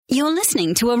You're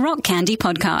listening to a Rock Candy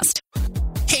podcast.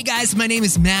 Hey guys, my name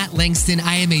is Matt Langston.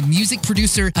 I am a music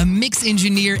producer, a mix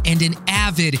engineer, and an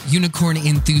avid unicorn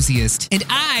enthusiast. And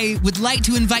I would like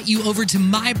to invite you over to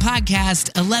my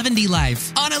podcast, 11D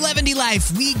Life. On 11D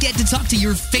Life, we get to talk to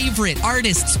your favorite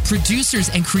artists, producers,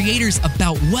 and creators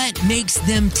about what makes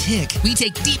them tick. We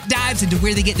take deep dives into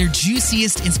where they get their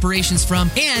juiciest inspirations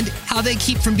from and how they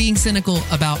keep from being cynical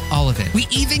about all of it. We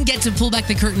even get to pull back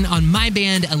the curtain on my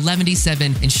band,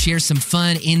 11D7, and share some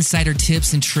fun insider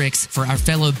tips and tricks for our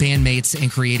fellow bandmates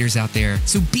and creators out there.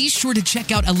 So be sure to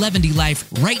check out 11D Life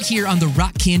right here on the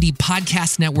Rock Candy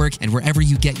Podcast Network and wherever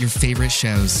you get your favorite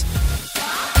shows.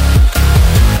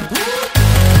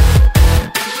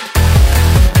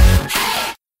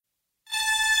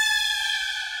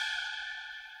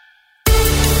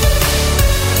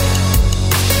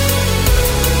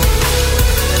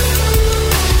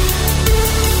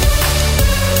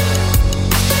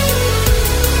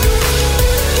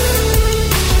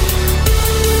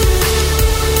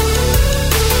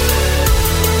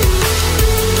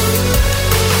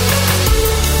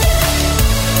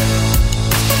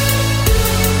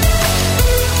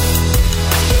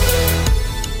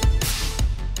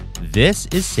 This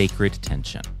is Sacred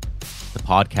Tension, the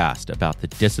podcast about the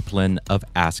discipline of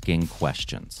asking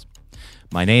questions.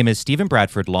 My name is Stephen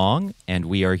Bradford Long, and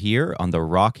we are here on the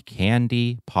Rock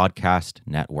Candy Podcast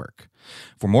Network.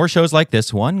 For more shows like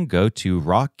this one, go to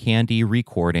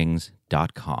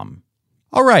rockcandyrecordings.com.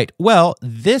 All right, well,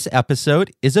 this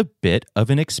episode is a bit of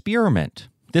an experiment.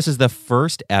 This is the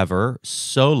first ever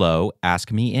solo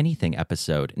Ask Me Anything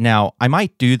episode. Now, I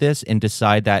might do this and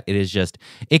decide that it is just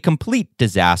a complete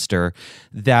disaster,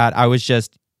 that I was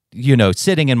just,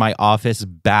 sitting in my office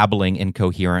babbling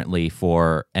incoherently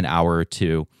for an hour or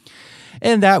two,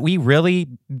 and that we really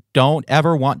don't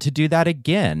ever want to do that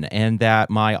again, and that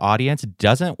my audience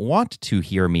doesn't want to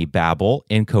hear me babble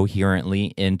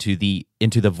incoherently into the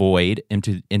void,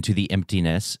 into the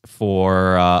emptiness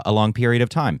for a long period of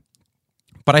time.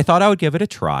 But I thought I would give it a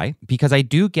try because I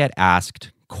do get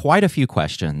asked quite a few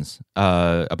questions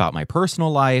about my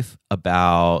personal life,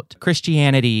 about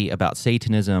Christianity, about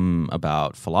Satanism,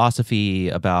 about philosophy,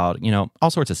 about,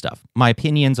 all sorts of stuff. My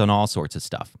opinions on all sorts of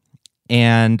stuff.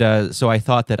 And so I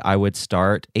thought that I would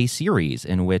start a series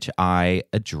in which I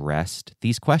addressed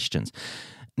these questions.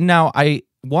 Now, I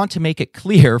want to make it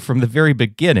clear from the very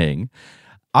beginning,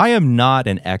 I am not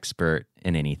an expert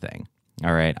in anything.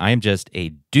 All right, I am just a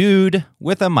dude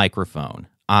with a microphone.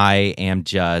 I am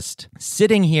just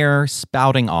sitting here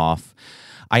spouting off.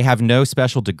 I have no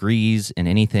special degrees in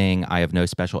anything. I have no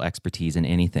special expertise in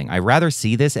anything. I rather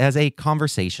see this as a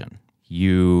conversation.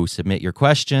 You submit your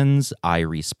questions, I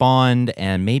respond,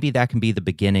 and maybe that can be the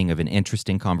beginning of an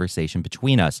interesting conversation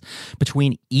between us,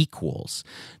 between equals,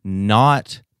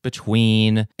 not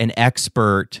between an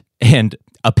expert and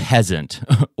a peasant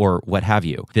or what have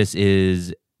you. This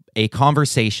is a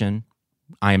conversation.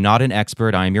 I am not an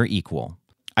expert. I am your equal.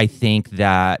 I think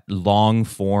that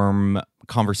long-form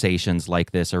conversations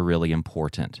like this are really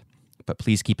important. But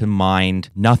please keep in mind,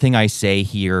 nothing I say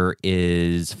here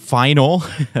is final.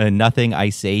 Nothing I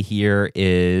say here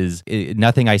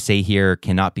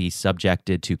cannot be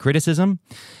subjected to criticism.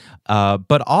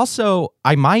 But also,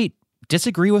 I might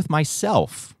disagree with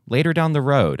myself later down the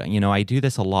road. I do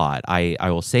this a lot. I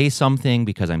will say something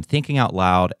because I'm thinking out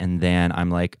loud, and then I'm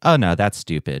like, oh no, that's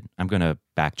stupid. I'm going to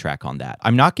backtrack on that.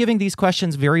 I'm not giving these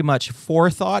questions very much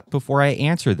forethought before I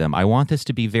answer them. I want this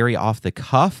to be very off the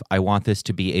cuff. I want this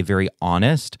to be a very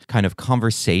honest kind of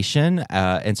conversation.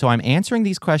 And so I'm answering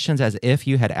these questions as if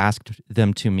you had asked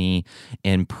them to me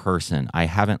in person. I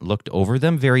haven't looked over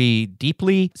them very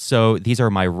deeply. So these are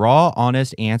my raw,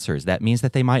 honest answers. That means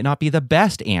that they might not be the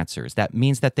best answers. That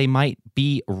means that they might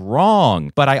be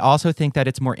wrong. But I also think that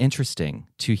it's more interesting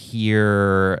to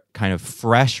hear kind of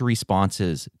fresh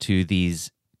responses to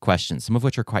these questions, some of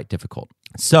which are quite difficult.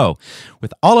 So,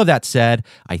 with all of that said,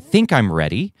 I think I'm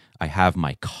ready. I have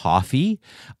my coffee.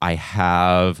 I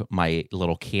have my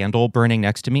little candle burning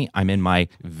next to me. I'm in my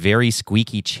very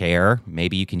squeaky chair.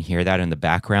 Maybe you can hear that in the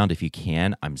background. If you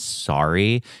can, I'm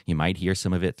sorry. You might hear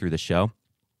some of it through the show.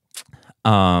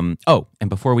 And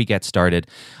before we get started,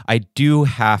 I do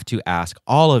have to ask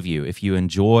all of you, if you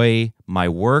enjoy my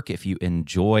work, if you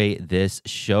enjoy this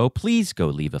show, please go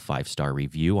leave a 5-star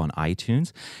review on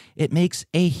iTunes. It makes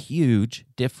a huge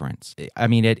difference. I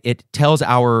mean, it tells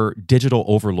our digital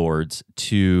overlords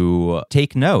to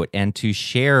take note and to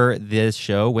share this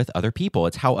show with other people.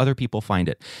 It's how other people find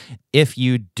it. If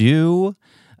you do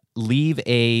leave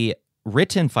a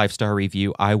written 5-star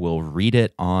review, I will read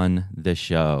it on the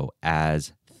show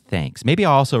as thanks. Maybe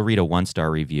I'll also read a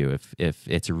 1-star review if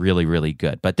it's really, really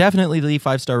good. But definitely leave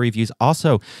 5-star reviews.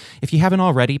 Also, if you haven't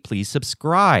already, please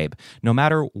subscribe. No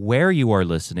matter where you are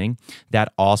listening,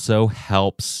 that also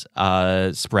helps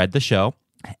spread the show.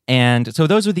 And so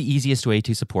those are the easiest way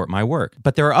to support my work.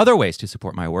 But there are other ways to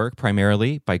support my work,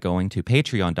 primarily by going to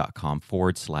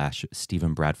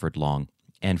patreon.com/Stephen Bradford Long.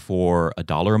 And for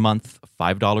 $1 a month,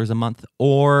 $5 a month,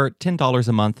 or $10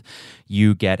 a month,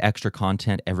 you get extra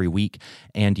content every week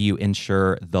and you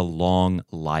ensure the long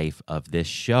life of this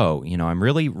show. You know, I'm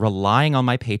really relying on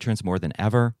my patrons more than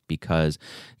ever because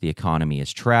the economy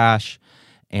is trash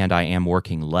and I am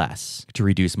working less to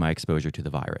reduce my exposure to the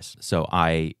virus. So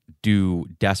I do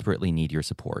desperately need your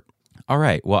support. All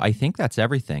right. Well, I think that's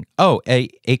everything. Oh, a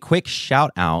quick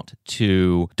shout out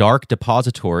to Dark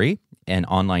Depository, an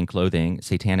online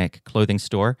satanic clothing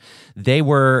store. They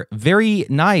were very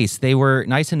nice. They were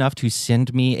nice enough to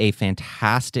send me a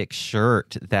fantastic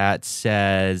shirt that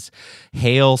says,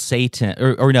 Hail Satan,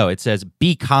 or no, it says,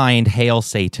 Be kind, Hail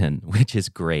Satan, which is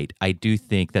great. I do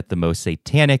think that the most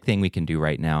satanic thing we can do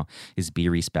right now is be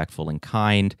respectful and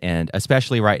kind, and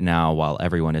especially right now while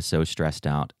everyone is so stressed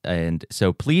out. And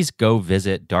so please go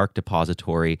visit Dark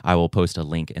Depository. I will post a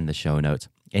link in the show notes.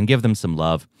 And give them some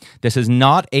love. This is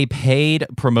not a paid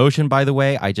promotion, by the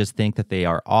way. I just think that they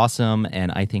are awesome, and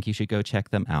I think you should go check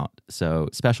them out. So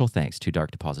special thanks to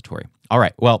Dark Depository. All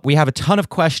right, well, we have a ton of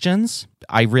questions.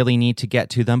 I really need to get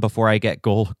to them before I get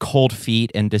cold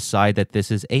feet and decide that this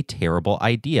is a terrible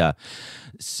idea.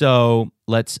 So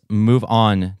let's move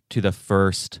on to the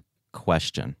first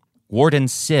question. Warden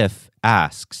Sif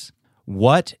asks,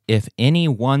 what, if any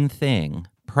one thing,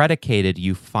 predicated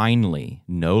you finally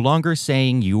no longer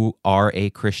saying you are a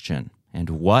Christian? And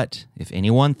what, if any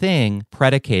one thing,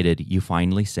 predicated you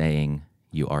finally saying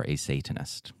you are a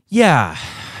Satanist? Yeah,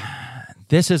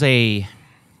 this is a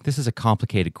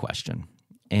complicated question,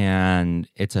 and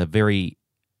it's a very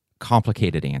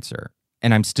complicated answer.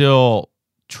 And I'm still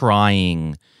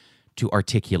trying to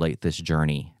articulate this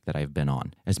journey that I've been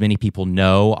on. As many people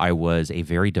know, I was a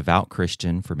very devout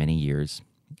Christian for many years,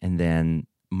 and then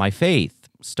my faith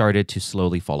started to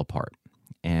slowly fall apart.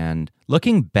 And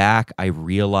looking back, I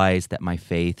realized that my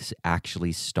faith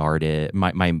actually started, my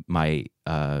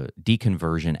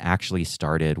deconversion actually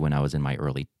started when I was in my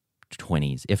early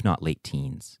 20s, if not late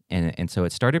teens. And so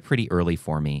it started pretty early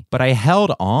for me. But I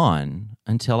held on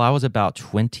until I was about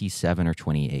 27 or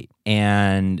 28.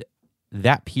 And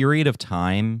that period of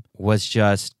time was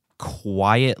just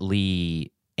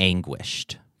quietly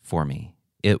anguished for me.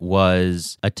 It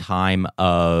was a time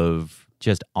of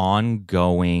just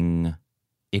ongoing,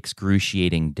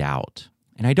 excruciating doubt.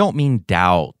 And I don't mean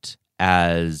doubt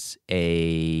as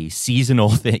a seasonal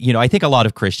thing. You know, I think a lot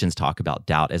of Christians talk about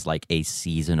doubt as like a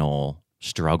seasonal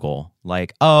struggle.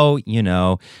 Like, oh, you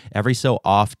know, every so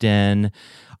often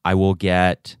I will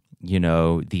get, you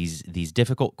know, these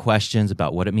difficult questions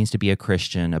about what it means to be a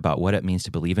Christian, about what it means to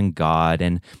believe in God.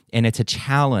 And it's a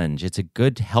challenge. It's a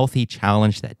good, healthy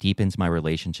challenge that deepens my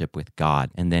relationship with God.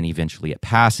 And then eventually it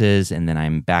passes, and then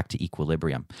I'm back to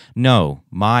equilibrium. No,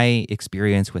 my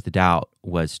experience with doubt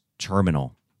was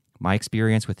terminal. My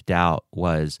experience with doubt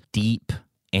was deep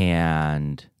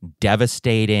and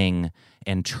devastating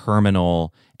and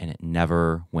terminal, and it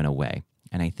never went away.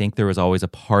 And I think there was always a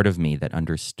part of me that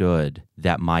understood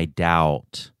that my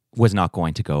doubt was not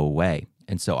going to go away.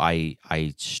 And so I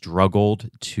struggled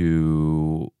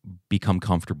to become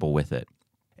comfortable with it.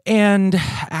 And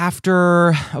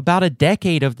after about a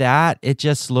decade of that, it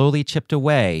just slowly chipped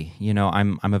away. You know,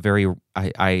 I'm not going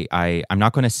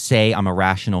to say I'm a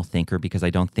rational thinker, because I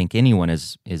don't think anyone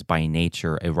is by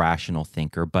nature a rational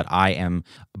thinker, but I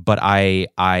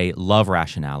love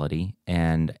rationality,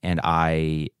 and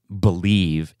I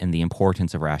believe in the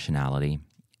importance of rationality.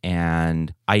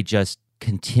 And I just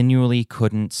continually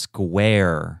couldn't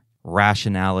square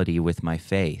rationality with my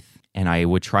faith. And I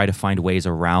would try to find ways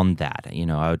around that. You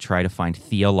know, I would try to find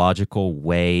theological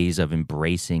ways of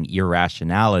embracing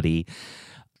irrationality,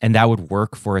 and that would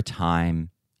work for a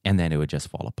time, and then it would just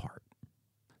fall apart.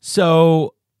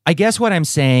 So I guess what I'm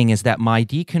saying is that my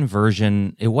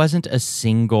deconversion, it wasn't a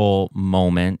single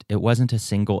moment. It wasn't a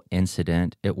single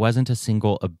incident. It wasn't a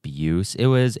single abuse. It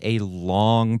was a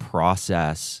long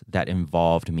process that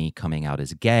involved me coming out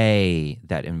as gay,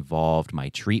 that involved my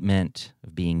treatment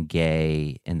of being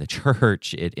gay in the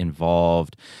church. It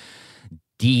involved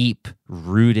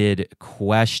deep-rooted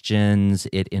questions.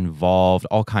 It involved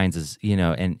all kinds of, you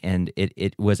know, and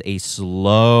it was a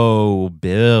slow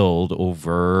build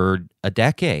over a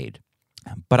decade.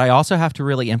 But I also have to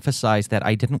really emphasize that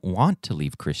I didn't want to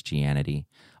leave Christianity.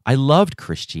 I loved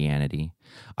Christianity.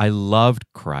 I loved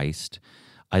Christ.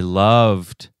 I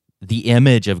loved the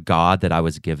image of God that I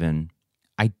was given.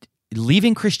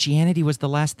 Leaving Christianity was the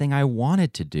last thing I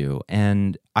wanted to do,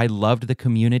 and I loved the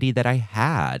community that I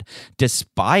had,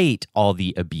 despite all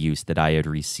the abuse that I had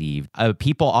received.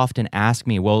 People often ask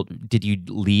me, "Well, did you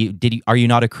leave? Are you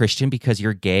not a Christian because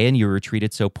you're gay and you were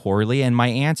treated so poorly?" And my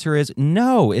answer is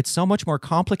no. It's so much more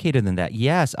complicated than that.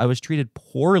 Yes, I was treated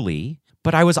poorly,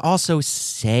 but I was also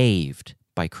saved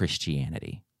by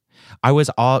Christianity. I was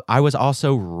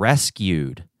also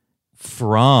rescued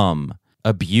from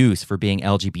abuse for being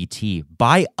LGBT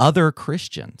by other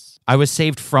Christians. I was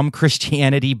saved from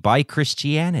Christianity by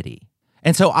Christianity.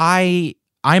 And so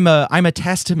I'm a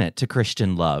testament to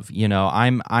Christian love. You know,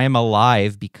 I'm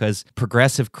alive because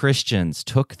progressive Christians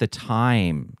took the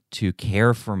time to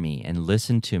care for me and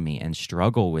listen to me and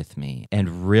struggle with me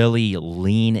and really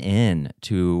lean in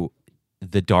to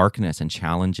the darkness and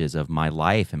challenges of my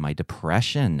life and my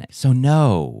depression. So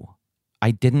no, I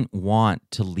didn't want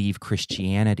to leave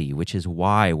Christianity, which is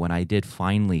why when I did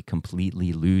finally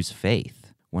completely lose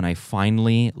faith, when I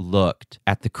finally looked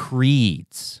at the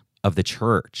creeds of the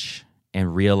church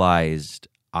and realized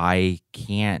I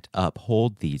can't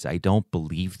uphold these, I don't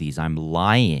believe these, I'm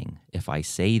lying if I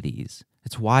say these,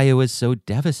 it's why it was so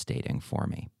devastating for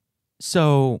me.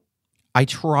 So I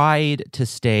tried to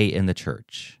stay in the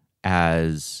church.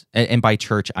 And by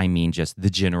church I mean just the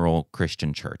general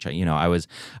Christian church. You know, I was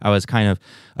kind of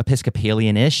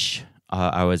Episcopalian-ish,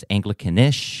 I was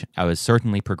Anglican-ish, I was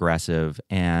certainly progressive,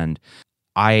 and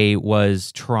I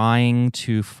was trying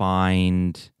to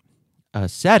find a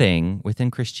setting within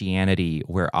Christianity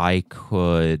where I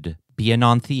could be a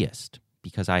non-theist,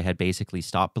 because I had basically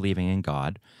stopped believing in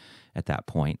God at that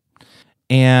point.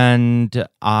 And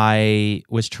I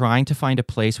was trying to find a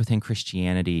place within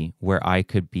Christianity where I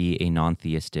could be a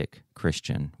non-theistic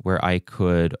Christian, where I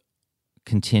could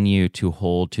continue to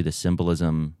hold to the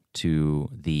symbolism, to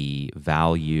the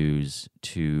values,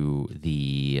 to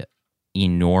the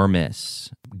enormous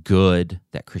good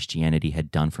that Christianity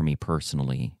had done for me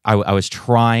personally. I was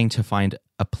trying to find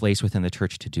a place within the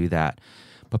church to do that.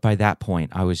 But by that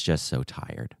point, I was just so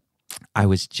tired. I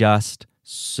was just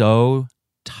so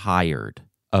tired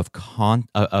of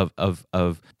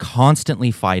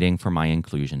constantly fighting for my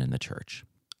inclusion in the church.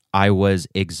 I was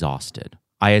exhausted.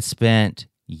 I had spent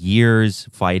years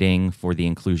fighting for the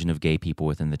inclusion of gay people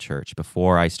within the church.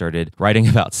 Before I started writing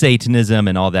about Satanism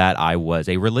and all that, I was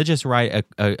a religious writer,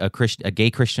 a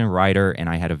gay Christian writer, and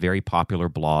I had a very popular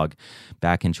blog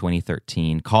back in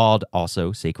 2013 called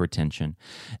also Sacred Tension.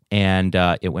 And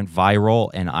it went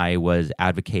viral, and I was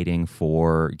advocating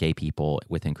for gay people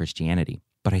within Christianity.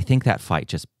 But I think that fight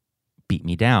just beat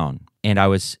me down. And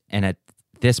at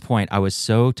this point, I was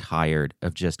so tired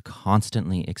of just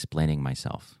constantly explaining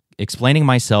myself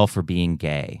for being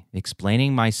gay,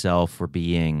 explaining myself for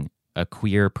being a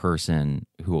queer person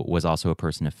who was also a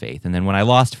person of faith. And then when I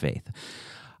lost faith,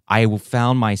 I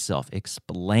found myself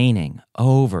explaining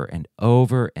over and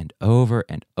over and over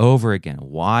and over again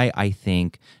why I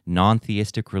think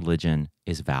non-theistic religion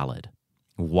is valid,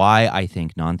 why I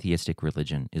think non-theistic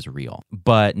religion is real.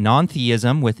 But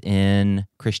non-theism within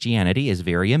Christianity is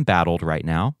very embattled right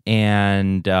now.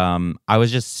 And I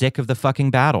was just sick of the fucking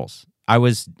battles. I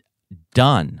was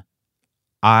done.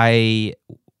 I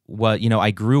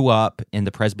grew up in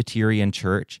the Presbyterian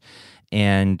church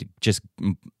and just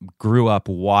grew up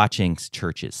watching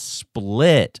churches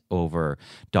split over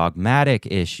dogmatic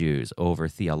issues, over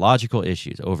theological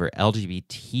issues, over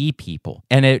LGBT people.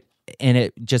 And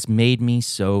it just made me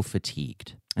so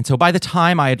fatigued. And so by the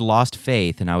time I had lost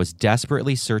faith and I was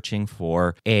desperately searching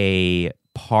for a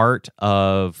part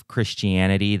of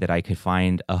Christianity that I could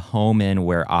find a home in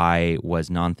where I was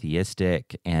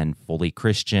non-theistic and fully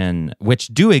Christian, which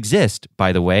do exist,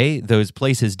 by the way, those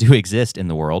places do exist in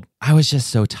the world, I was just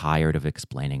so tired of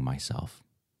explaining myself.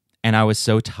 And I was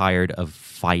so tired of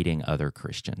fighting other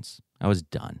Christians. I was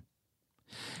done.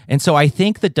 And so I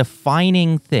think the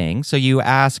defining thing, so you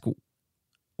ask,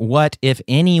 what, if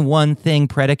any, one thing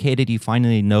predicated you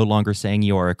finally no longer saying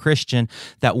you are a Christian?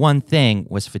 That one thing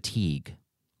was fatigue.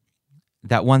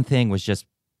 That one thing was just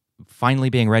finally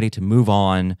being ready to move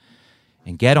on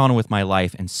and get on with my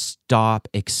life and stop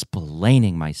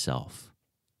explaining myself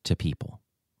to people.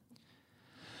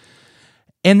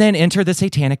 And then enter the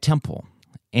Satanic Temple.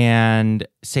 And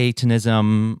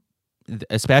Satanism,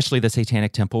 especially the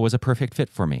Satanic Temple, was a perfect fit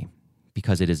for me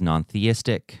because it is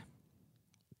non-theistic,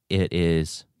 it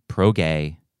is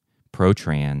pro-gay,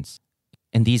 pro-trans,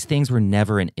 and these things were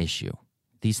never an issue.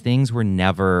 These things were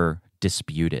never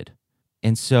disputed.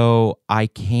 And so I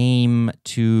came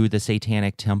to the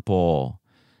Satanic Temple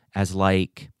as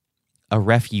like a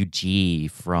refugee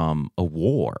from a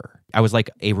war. I was like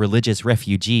a religious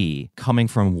refugee coming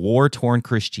from war-torn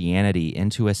Christianity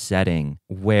into a setting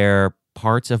where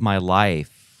parts of my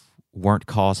life weren't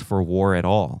cause for war at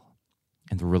all.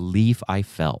 And the relief I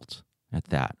felt at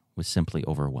that was simply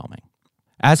overwhelming.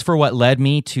 As for what led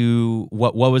me to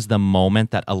what was the moment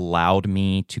that allowed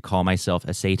me to call myself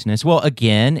a Satanist? Well,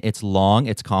 again, it's long,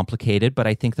 it's complicated, but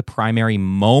I think the primary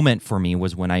moment for me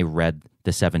was when I read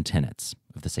the 7 tenets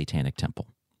of the Satanic Temple.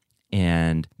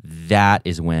 And that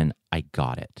is when I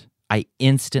got it. I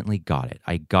instantly got it.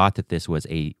 I got that this was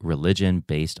a religion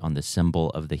based on the symbol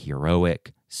of the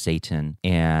heroic Satan,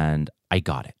 and I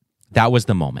got it. That was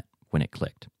the moment when it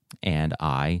clicked. And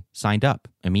I signed up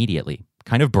immediately.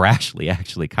 Kind of brashly,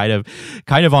 actually, kind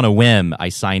of on a whim. I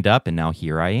signed up, and now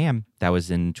here I am. That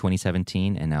was in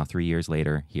 2017, and now 3 years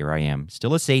later, here I am.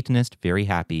 Still a Satanist, very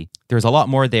happy. There's a lot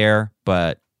more there,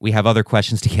 but we have other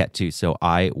questions to get to, so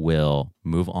I will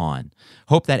move on.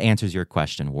 Hope that answers your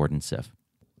question, Warden Sif.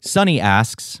 Sunny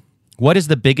asks, what is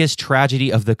the biggest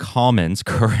tragedy of the commons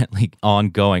currently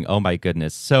ongoing? Oh my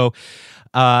goodness. So,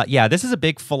 this is a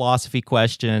big philosophy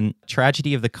question.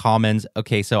 Tragedy of the commons.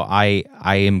 Okay, so I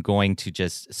am going to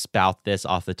just spout this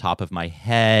off the top of my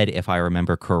head. If I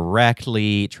remember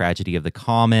correctly, tragedy of the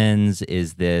commons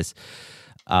is this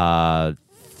the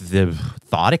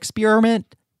thought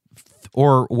experiment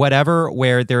or whatever,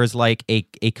 where there's like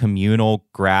a communal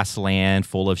grassland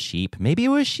full of sheep. Maybe it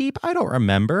was sheep. I don't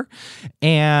remember.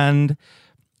 And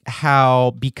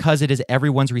how, because it is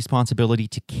everyone's responsibility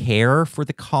to care for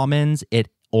the commons, it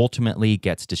ultimately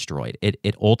gets destroyed.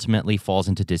 It ultimately falls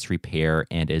into disrepair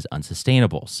and is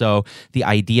unsustainable. So the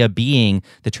idea being,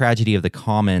 the tragedy of the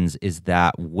commons is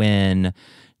that when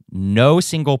no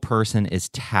single person is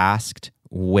tasked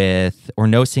with, or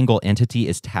no single entity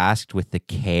is tasked with the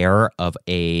care of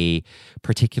a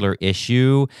particular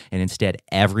issue, and instead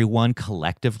everyone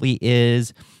collectively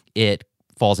is, it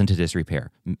falls into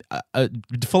disrepair.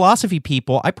 Philosophy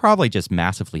people, I probably just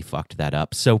massively fucked that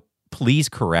up. So please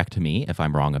correct me if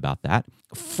I'm wrong about that.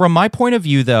 From my point of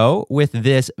view, though, with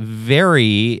this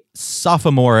very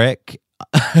sophomoric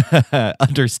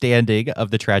understanding of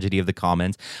the tragedy of the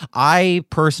commons, I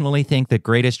personally think the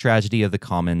greatest tragedy of the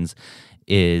commons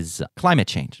is climate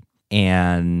change.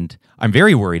 And I'm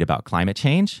very worried about climate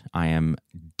change. I am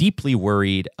deeply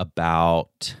worried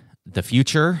about the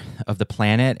future of the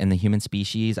planet and the human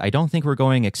species. I don't think we're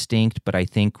going extinct, but I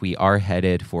think we are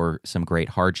headed for some great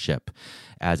hardship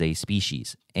as a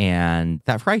species, and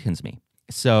that frightens me.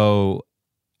 So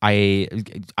I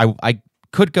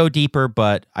could go deeper,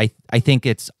 but I think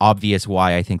it's obvious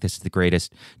why I think this is the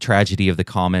greatest tragedy of the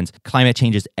commons. Climate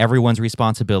change is everyone's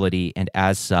responsibility, and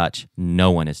as such,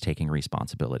 no one is taking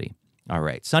responsibility. All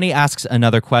right. Sunny asks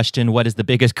another question. What is the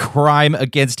biggest crime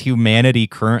against humanity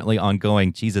currently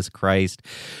ongoing? Jesus Christ.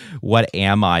 What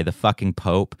am I, the fucking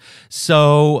Pope?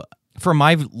 So from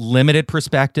my limited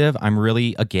perspective, I'm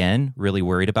really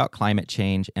worried about climate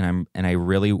change, and I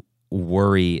really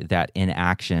worry that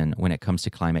inaction when it comes to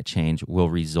climate change will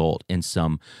result in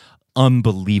some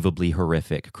unbelievably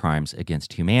horrific crimes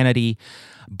against humanity.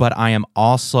 But I am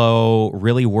also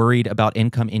really worried about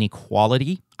income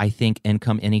inequality. I think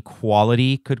income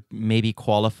inequality could maybe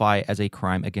qualify as a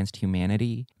crime against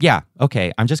humanity. Yeah,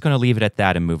 okay, I'm just going to leave it at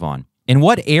that and move on. In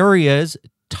what areas,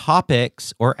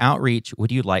 topics, or outreach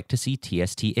would you like to see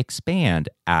TST expand?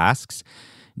 Asks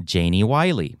Janie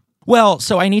Wiley. Well,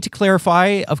 so I need to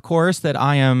clarify, of course, that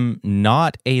I am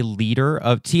not a leader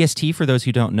of TST. For those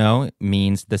who don't know,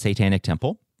 means the Satanic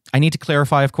Temple. I need to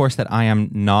clarify, of course, that I am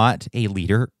not a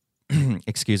leader.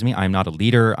 Excuse me. I'm not a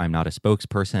leader. I'm not a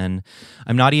spokesperson.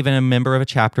 I'm not even a member of a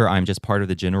chapter. I'm just part of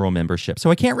the general membership.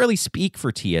 So I can't really speak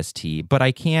for TST, but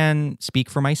I can speak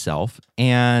for myself.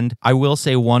 And I will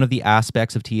say one of the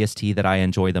aspects of TST that I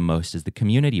enjoy the most is the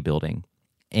community building.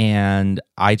 And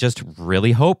I just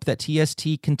really hope that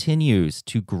TST continues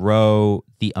to grow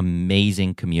the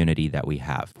amazing community that we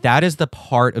have. That is the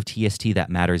part of TST that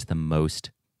matters the most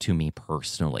to me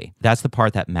personally. That's the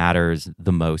part that matters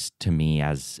the most to me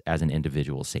as an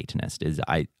individual Satanist, is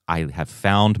I have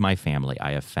found my family.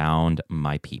 I have found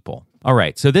my people. All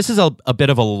right, so this is a bit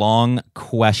of a long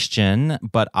question,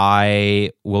 but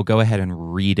I will go ahead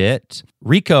and read it.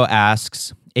 Rico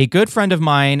asks, a good friend of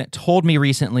mine told me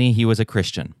recently he was a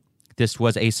Christian. This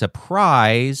was a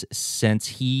surprise since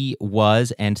he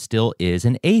was and still is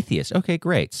an atheist. Okay,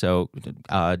 great. So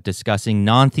discussing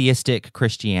non-theistic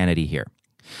Christianity here.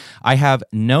 I have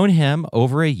known him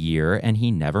over a year and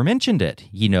he never mentioned it.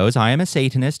 He knows I am a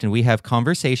Satanist and we have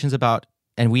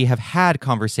had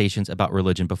conversations about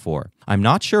religion before. I'm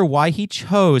not sure why he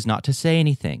chose not to say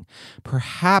anything.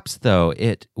 Perhaps, though,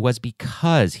 it was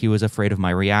because he was afraid of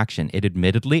my reaction. It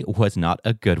admittedly was not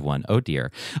a good one. Oh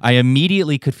dear. I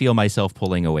immediately could feel myself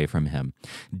pulling away from him,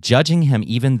 judging him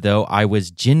even though I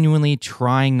was genuinely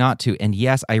trying not to. And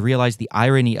yes, I realized the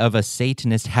irony of a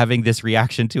Satanist having this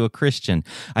reaction to a Christian.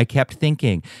 I kept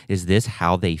thinking, is this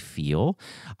how they feel?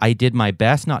 I did my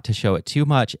best not to show it too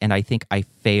much, and I think I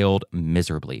failed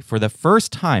miserably. For the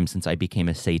first time since I became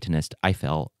a Satanist,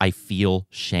 I feel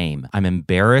shame. I'm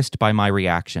embarrassed by my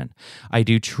reaction. I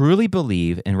do truly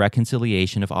believe in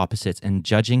reconciliation of opposites, and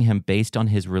judging him based on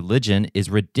his religion is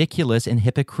ridiculous and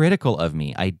hypocritical of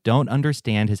me. I don't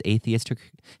understand his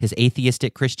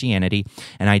atheistic Christianity,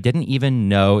 and I didn't even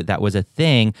know that was a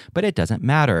thing, but it doesn't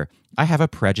matter. I have a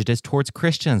prejudice towards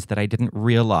Christians that I didn't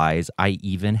realize I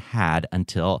even had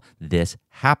until this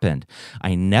happened.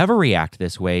 I never react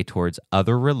this way towards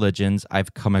other religions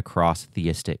I've come across,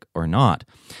 theistic or not.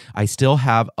 I still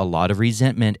have a lot of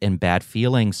resentment and bad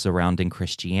feelings surrounding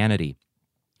Christianity.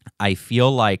 I feel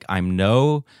like I'm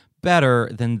no better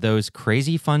than those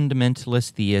crazy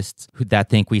fundamentalist theists that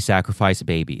think we sacrifice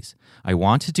babies. I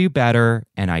want to do better,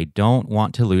 and I don't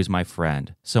want to lose my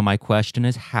friend. So my question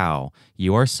is how?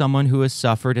 You are someone who has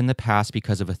suffered in the past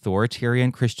because of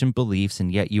authoritarian Christian beliefs,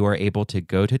 and yet you are able to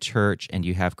go to church and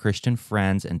you have Christian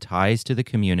friends and ties to the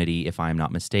community, if I'm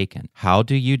not mistaken. How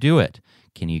do you do it?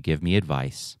 Can you give me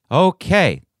advice?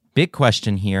 Okay, big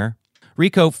question here.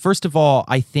 Rico, first of all,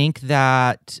 I think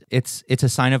that it's a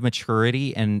sign of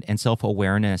maturity and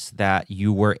self-awareness that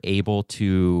you were able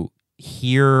to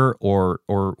hear or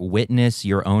witness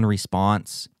your own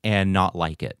response and not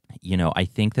like it. You know, I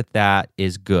think that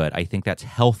is good. I think that's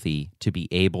healthy to be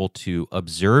able to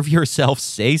observe yourself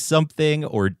say something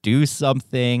or do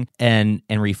something and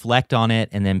reflect on it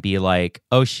and then be like,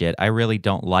 oh shit, I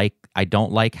don't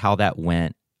like how that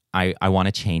went. I want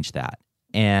to change that.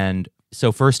 And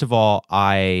so first of all,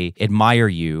 I admire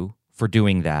you for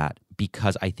doing that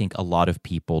because I think a lot of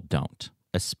people don't,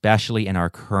 especially in our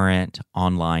current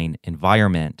online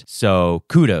environment. So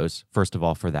kudos, first of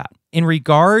all, for that. In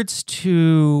regards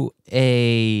to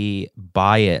a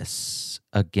bias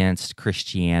against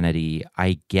Christianity,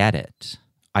 I get it.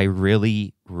 I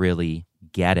really, really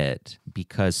get it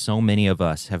because so many of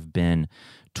us have been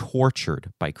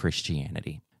tortured by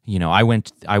Christianity. You know, I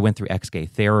went through ex-gay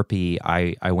therapy.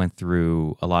 I went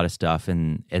through a lot of stuff,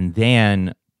 and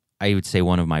then I would say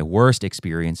one of my worst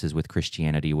experiences with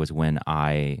Christianity was when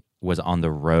I was on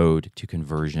the road to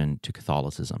conversion to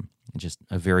Catholicism. Just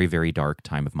a very, very dark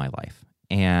time of my life.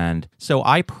 And so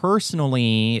I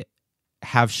personally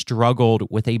have struggled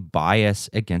with a bias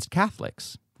against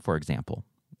Catholics, for example.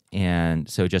 And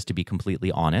so just to be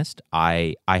completely honest,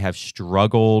 I have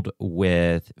struggled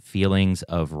with feelings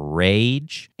of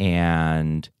rage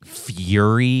and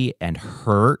fury and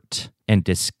hurt and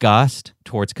disgust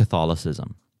towards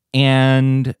Catholicism.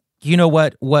 And you know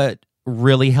what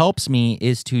really helps me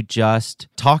is to just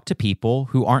talk to people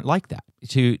who aren't like that,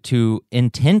 to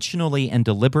intentionally and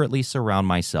deliberately surround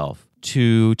myself,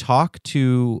 to talk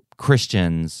to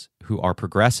Christians who are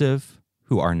progressive,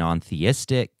 who are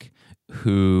non-theistic,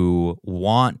 who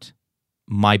want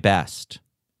my best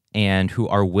and who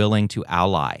are willing to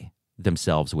ally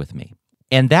themselves with me.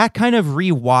 And that kind of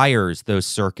rewires those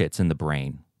circuits in the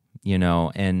brain, you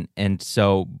know, and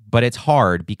so, but it's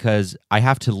hard because I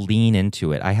have to lean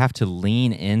into it. I have to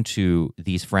lean into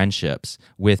these friendships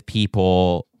with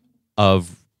people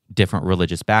of different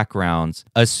religious backgrounds,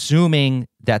 assuming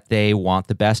that they want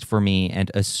the best for me and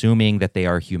assuming that they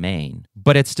are humane.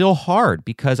 But it's still hard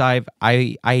because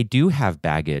I do have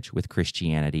baggage with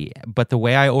Christianity. But the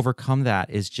way I overcome that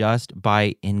is just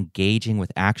by engaging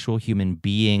with actual human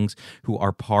beings who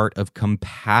are part of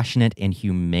compassionate and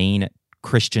humane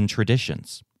Christian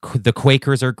traditions. The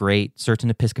Quakers are great. Certain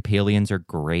Episcopalians are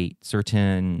great.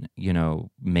 Certain,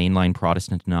 mainline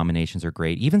Protestant denominations are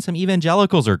great. Even some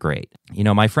evangelicals are great. You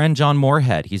know, my friend John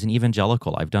Moorhead, he's an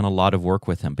evangelical. I've done a lot of work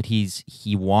with him, but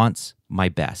he wants my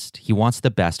best. He wants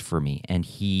the best for me, and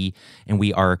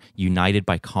we are united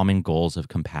by common goals of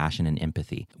compassion and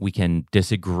empathy. We can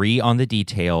disagree on the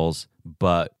details,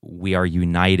 but we are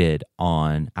united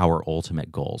on our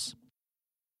ultimate goals.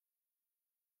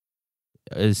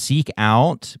 Seek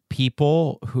out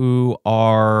people who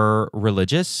are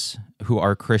religious, who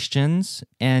are Christians,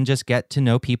 and just get to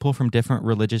know people from different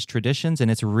religious traditions. And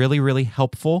it's really, really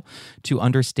helpful to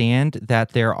understand that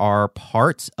there are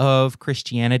parts of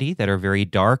Christianity that are very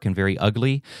dark and very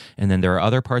ugly, and then there are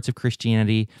other parts of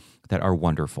Christianity that are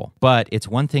wonderful. But it's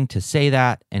one thing to say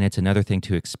that, and it's another thing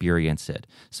to experience it.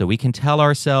 So we can tell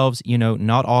ourselves,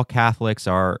 not all Catholics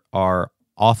are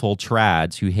awful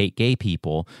trads who hate gay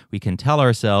people, we can tell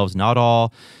ourselves not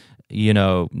all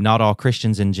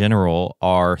Christians in general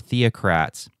are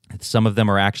theocrats. Some of them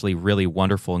are actually really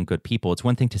wonderful and good people. It's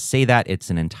one thing to say that. It's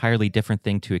an entirely different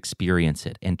thing to experience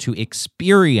it. And to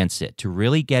experience it, to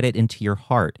really get it into your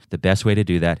heart, the best way to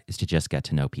do that is to just get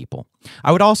to know people.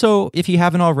 I would also, if you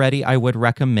haven't already, I would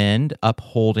recommend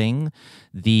upholding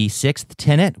the sixth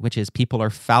tenet, which is people are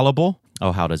fallible.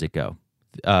 Oh, how does it go?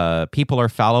 People are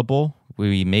fallible.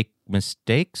 We make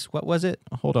mistakes. What was it?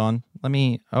 Hold on.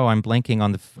 I'm blanking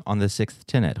on the sixth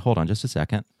tenet. Hold on just a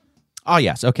second. Oh,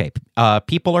 yes. Okay.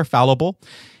 People are fallible.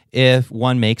 If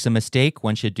one makes a mistake,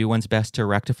 one should do one's best to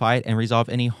rectify it and resolve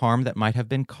any harm that might have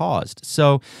been caused.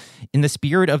 So in the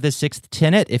spirit of the sixth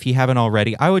tenet, if you haven't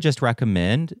already, I would just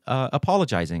recommend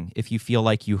apologizing if you feel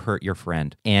like you hurt your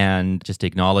friend, and just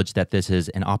acknowledge that this is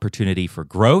an opportunity for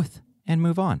growth and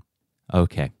move on.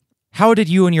 Okay. How did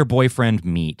you and your boyfriend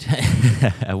meet?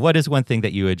 What is one thing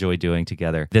that you enjoy doing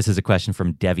together? This is a question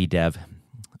from Devi Dev.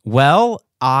 Well,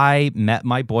 I met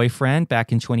my boyfriend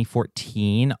back in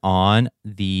 2014 on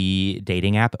the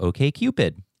dating app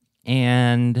OkCupid.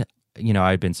 And,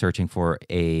 I'd been searching for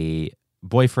a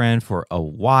boyfriend for a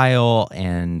while,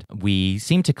 and we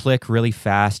seemed to click really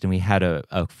fast, and we had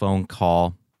a phone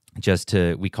call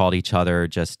we called each other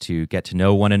just to get to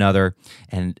know one another.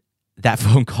 And that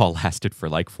phone call lasted for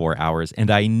like 4 hours. And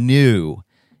I knew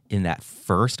in that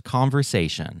first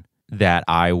conversation that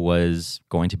I was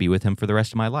going to be with him for the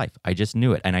rest of my life. I just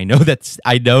knew it. And I know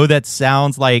that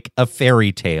sounds like a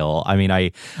fairy tale. I mean,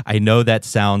 I know that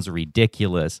sounds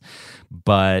ridiculous,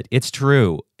 but it's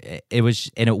true. It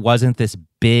wasn't this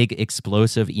big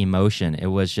explosive emotion. It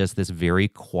was just this very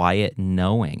quiet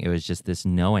knowing. It was just this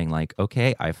knowing like,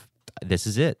 okay, this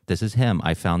is it. This is him.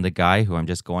 I found the guy who I'm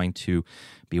just going to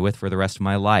be with for the rest of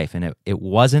my life. And it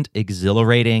wasn't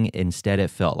exhilarating. Instead, it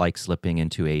felt like slipping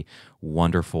into a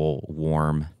wonderful,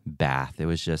 warm bath. It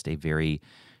was just a very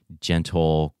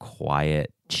gentle,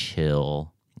 quiet,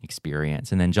 chill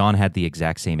experience. And then John had the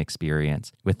exact same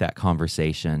experience with that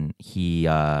conversation. He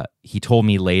told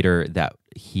me later that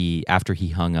after he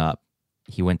hung up,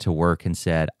 he went to work and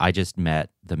said, I just met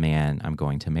the man I'm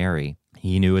going to marry.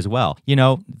 He knew as well.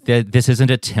 This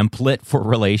isn't a template for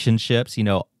relationships.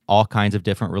 All kinds of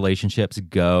different relationships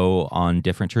go on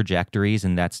different trajectories,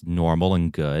 and that's normal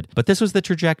and good. But this was the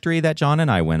trajectory that John and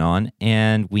I went on,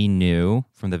 and we knew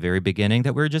from the very beginning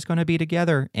that we were just going to be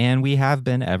together, and we have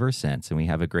been ever since, and we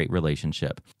have a great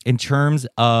relationship. In terms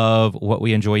of what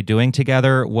we enjoy doing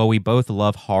together, well, we both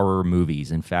love horror movies.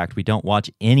 In fact, we don't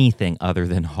watch anything other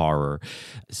than horror.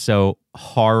 So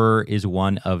horror is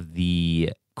one of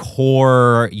the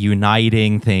core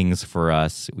uniting things for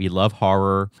us. We love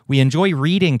horror. We enjoy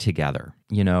reading together.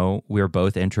 We're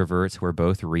both introverts. We're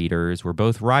both readers. We're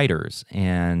both writers.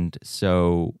 And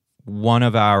so one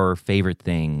of our favorite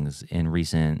things in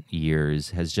recent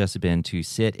years has just been to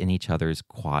sit in each other's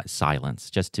silence,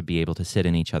 just to be able to sit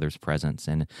in each other's presence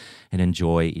and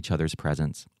enjoy each other's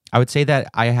presence. I would say that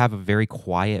I have a very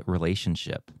quiet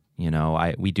relationship.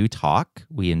 We do talk.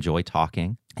 We enjoy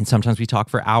talking. And sometimes we talk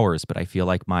for hours, but I feel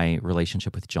like my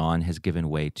relationship with John has given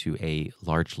way to a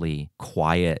largely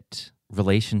quiet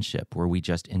relationship where we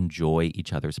just enjoy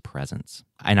each other's presence.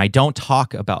 And I don't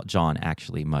talk about John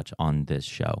actually much on this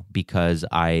show because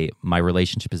my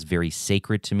relationship is very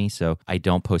sacred to me. So I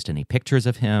don't post any pictures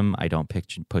of him. I don't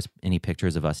post any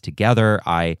pictures of us together.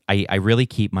 I really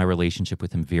keep my relationship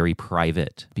with him very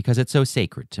private because it's so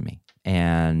sacred to me.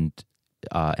 And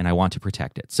I want to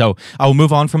protect it. So I'll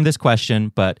move on from this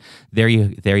question, but there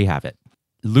you have it.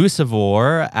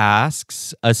 Lucivor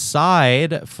asks,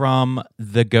 aside from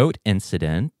the goat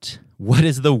incident, what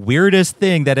is the weirdest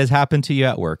thing that has happened to you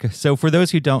at work? So for those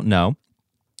who don't know,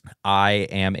 I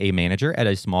am a manager at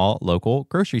a small local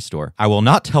grocery store. I will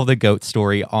not tell the goat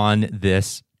story on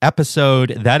this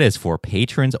episode. That is for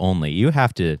patrons only. You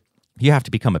have to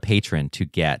become a patron to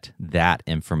get that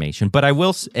information. But I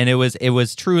will, and it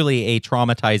was truly a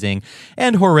traumatizing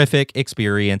and horrific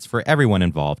experience for everyone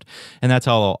involved. And that's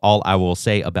all I will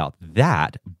say about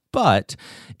that. But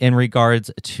in regards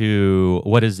to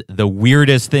what is the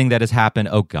weirdest thing that has happened,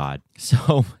 oh God,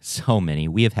 so many.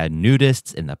 We have had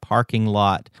nudists in the parking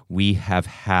lot. We have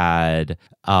had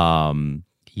a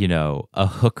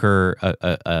hooker,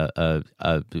 a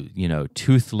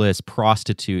toothless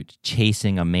prostitute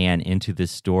chasing a man into the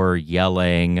store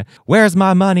yelling, "Where's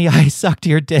my money? I sucked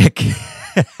your dick."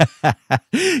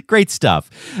 Great stuff.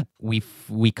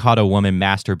 We caught a woman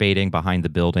masturbating behind the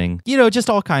building. Just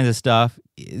all kinds of stuff.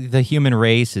 The human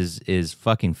race is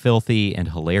fucking filthy and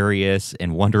hilarious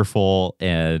and wonderful,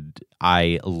 and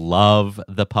I love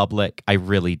the public. I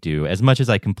really do. As much as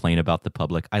I complain about the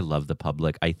public, I love the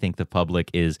public. I think the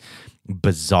public is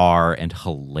bizarre and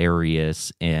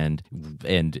hilarious and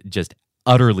just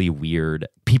utterly weird.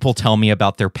 People tell me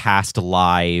about their past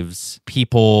lives.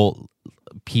 People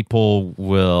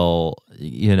will,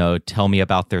 tell me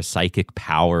about their psychic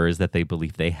powers that they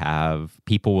believe they have.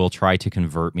 People will try to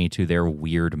convert me to their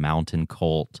weird mountain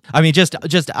cult.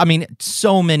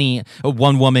 So many.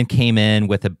 One woman came in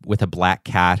with a black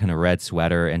cat and a red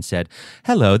sweater and said,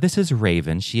 "Hello, this is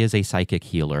Raven. She is a psychic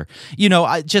healer."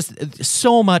 Just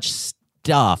so much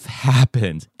stuff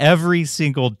happens every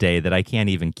single day that I can't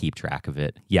even keep track of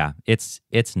it. Yeah, it's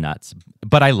nuts.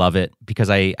 But I love it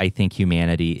because I think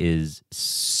humanity is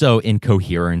so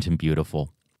incoherent and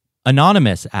beautiful.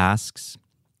 Anonymous asks,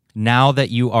 now that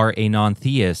you are a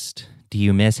non-theist, do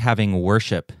you miss having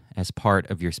worship as part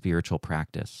of your spiritual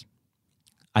practice?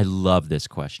 I love this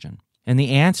question. And the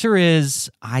answer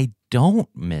is, I don't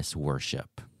miss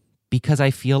worship because I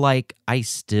feel like I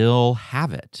still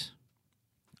have it.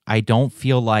 I don't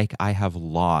feel like I have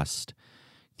lost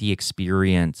the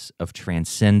experience of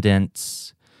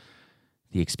transcendence,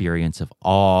 the experience of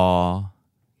awe,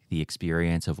 the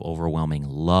experience of overwhelming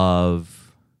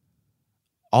love,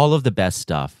 all of the best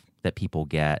stuff that people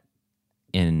get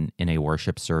in a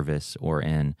worship service or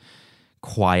in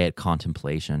quiet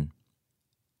contemplation.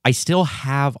 I still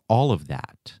have all of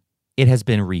that. It has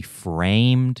been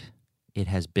reframed. It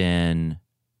has been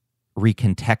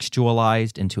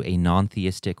recontextualized into a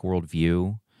non-theistic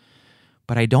worldview,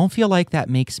 but I don't feel like that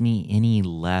makes me any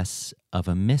less of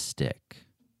a mystic.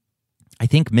 I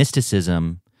think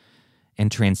mysticism and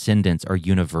transcendence are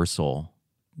universal,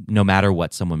 no matter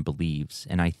what someone believes,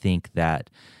 and I think that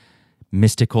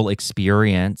mystical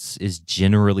experience is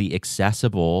generally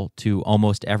accessible to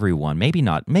almost everyone. Maybe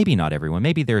not everyone.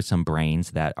 Maybe there are some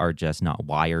brains that are just not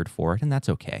wired for it, and that's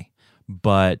okay.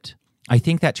 But I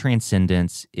think that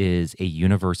transcendence is a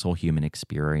universal human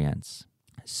experience.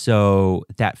 So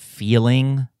that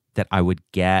feeling that I would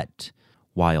get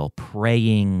while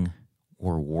praying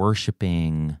or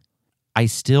worshiping, I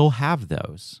still have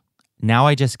those. Now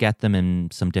I just get them in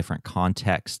some different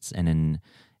contexts and in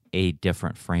a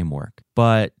different framework.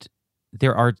 But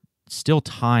there are still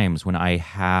times when I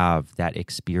have that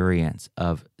experience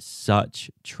of such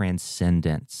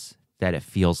transcendence that it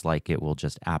feels like it will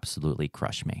just absolutely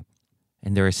crush me.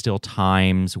 And there are still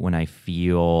times when I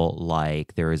feel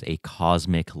like there is a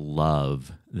cosmic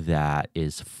love that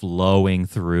is flowing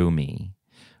through me,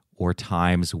 or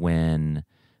times when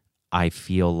I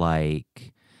feel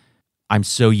like I'm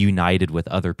so united with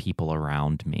other people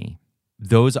around me.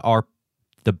 Those are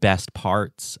the best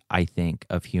parts, I think,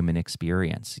 of human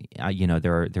experience.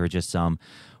 There are just some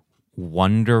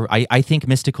wonder. I think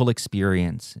mystical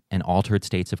experience and altered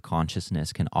states of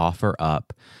consciousness can offer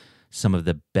up some of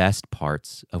the best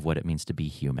parts of what it means to be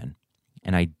human.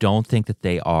 And I don't think that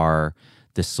they are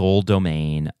the sole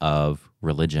domain of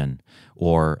religion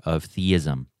or of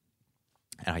theism.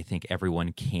 And I think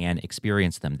everyone can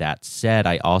experience them. That said,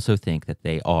 I also think that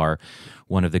they are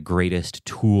one of the greatest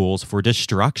tools for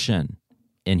destruction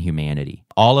in humanity.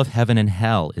 All of heaven and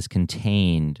hell is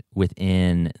contained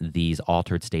within these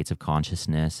altered states of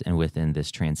consciousness and within this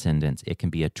transcendence. It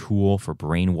can be a tool for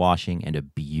brainwashing and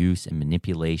abuse and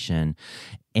manipulation,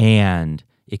 and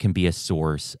it can be a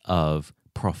source of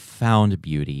profound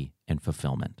beauty and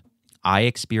fulfillment. I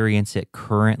experience it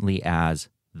currently as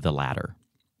the latter.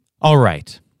 All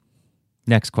right,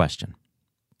 next question.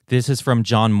 This is from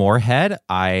John Moorhead.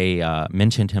 I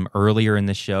mentioned him earlier in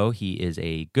the show. He is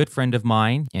a good friend of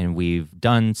mine, and we've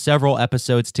done several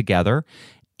episodes together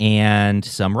and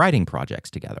some writing projects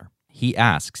together. He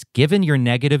asks, given your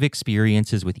negative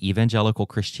experiences with evangelical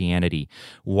Christianity,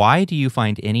 why do you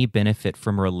find any benefit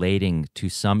from relating to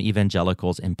some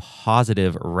evangelicals in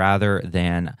positive rather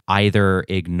than either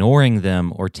ignoring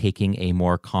them or taking a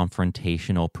more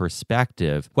confrontational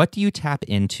perspective? What do you tap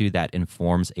into that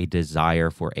informs a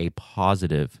desire for a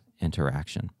positive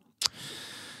interaction?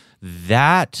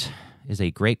 That is a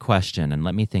great question, and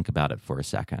let me think about it for a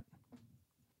second.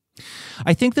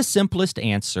 I think the simplest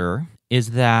answer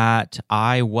is that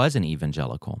I was an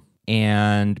evangelical.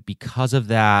 And because of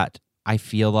that, I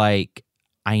feel like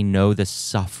I know the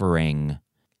suffering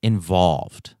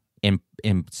involved in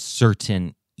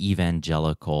certain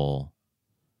evangelical.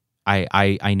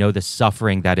 I know the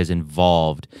suffering that is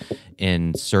involved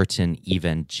in certain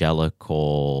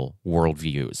evangelical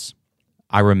worldviews.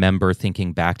 I remember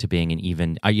thinking back to being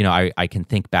I can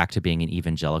think back to being an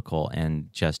evangelical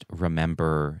and just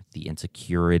remember the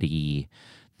insecurity,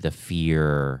 the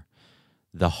fear,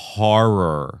 the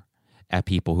horror at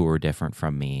people who were different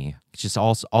from me. Just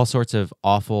all sorts of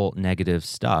awful negative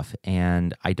stuff.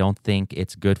 And I don't think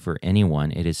it's good for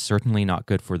anyone. It is certainly not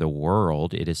good for the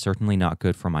world. It is certainly not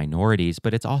good for minorities,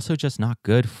 but it's also just not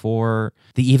good for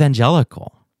the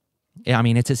evangelical. I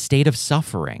mean, it's a state of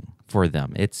suffering for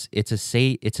them. It's a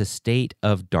state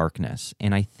of darkness.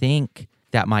 And I think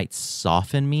that might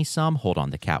soften me some. Hold on,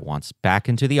 the cat wants back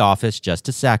into the office. Just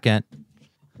a second.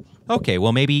 Okay,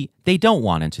 well, maybe they don't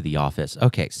want into the office.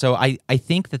 Okay, so I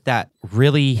think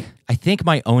I think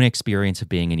my own experience of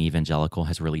being an evangelical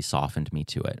has really softened me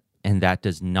to it. And that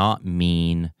does not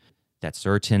mean that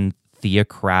certain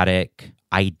theocratic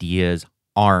ideas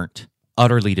aren't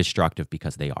utterly destructive,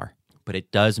 because they are. But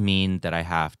it does mean that I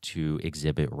have to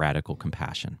exhibit radical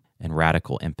compassion and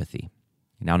radical empathy.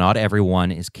 Now, not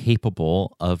everyone is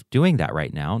capable of doing that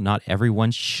right now. Not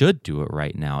everyone should do it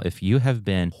right now. If you have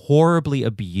been horribly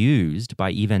abused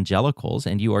by evangelicals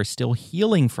and you are still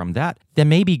healing from that, then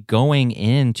maybe going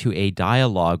into a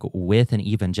dialogue with an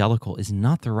evangelical is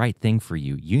not the right thing for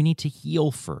you. You need to heal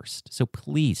first. So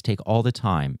please take all the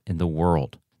time in the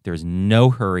world. There's no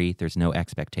hurry. There's no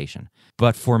expectation.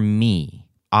 But for me,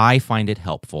 I find it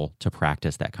helpful to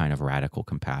practice that kind of radical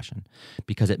compassion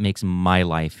because it makes my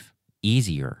life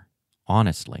easier,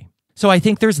 honestly. So I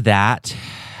think there's that.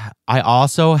 I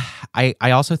also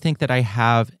think that I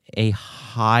have a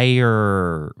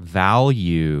higher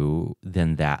value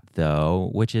than that, though,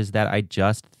 which is that I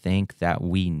just think that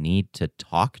we need to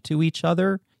talk to each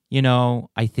other. You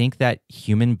know, I think that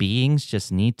human beings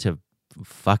just need to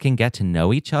fucking get to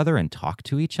know each other and talk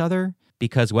to each other,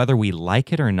 because whether we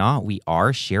like it or not, we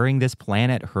are sharing this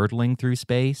planet hurtling through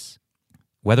space.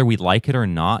 Whether we like it or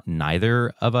not,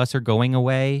 neither of us are going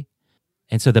away.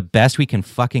 And so the best we can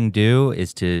fucking do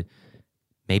is to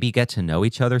maybe get to know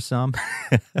each other some.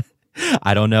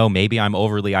 I don't know. Maybe I'm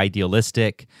overly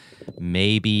idealistic.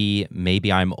 Maybe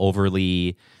I'm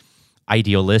overly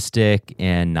idealistic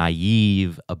and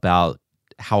naive about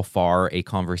how far a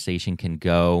conversation can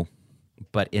go.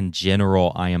 But in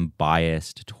general, I am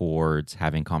biased towards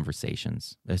having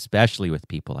conversations, especially with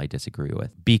people I disagree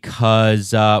with,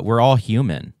 because we're all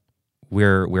human.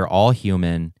 We're all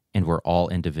human, and we're all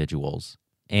individuals.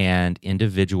 And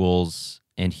individuals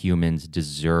and humans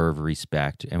deserve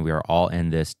respect, and we are all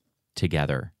in this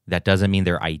together. That doesn't mean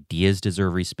their ideas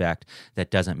deserve respect. That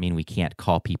doesn't mean we can't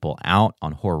call people out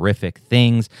on horrific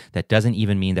things. That doesn't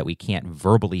even mean that we can't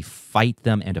verbally fight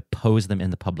them and oppose them in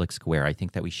the public square. I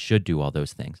think that we should do all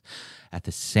those things. At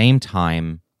the same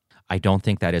time, I don't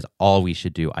think that is all we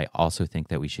should do. I also think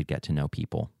that we should get to know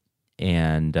people.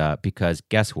 And because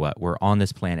guess what? We're on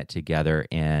this planet together,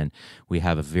 and we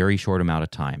have a very short amount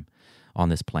of time on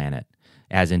this planet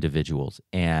as individuals.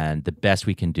 And the best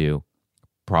we can do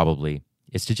probably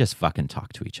is to just fucking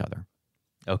talk to each other.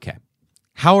 Okay.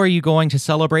 How are you going to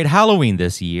celebrate Halloween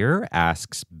this year?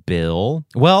 Asks Bill.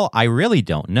 Well, I really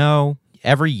don't know.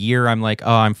 Every year I'm like,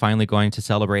 oh, I'm finally going to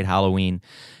celebrate Halloween.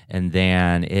 And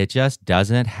then it just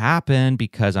doesn't happen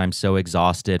because I'm so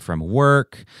exhausted from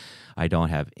work. I don't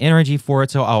have energy for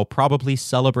it. So I'll probably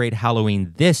celebrate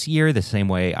Halloween this year the same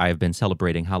way I've been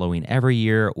celebrating Halloween every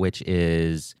year, which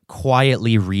is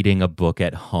quietly reading a book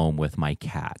at home with my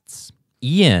cats.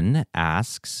 Ian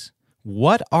asks,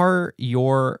 what are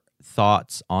your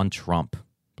thoughts on Trump?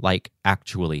 Like,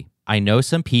 actually, I know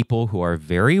some people who are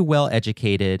very well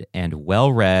educated and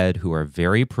well read who are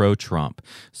very pro Trump.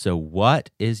 So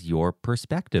what is your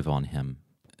perspective on him?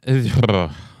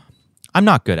 I'm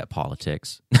not good at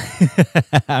politics.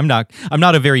 I'm not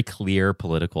a very clear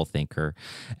political thinker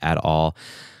at all.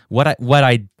 What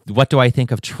do I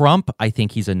think of Trump? I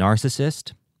think he's a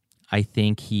narcissist. I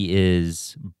think he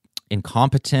is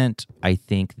incompetent. I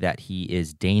think that he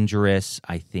is dangerous.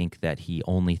 I think that he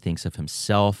only thinks of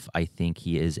himself. I think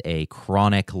he is a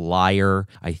chronic liar.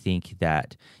 I think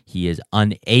that he is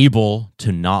unable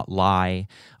to not lie.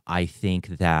 I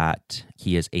think that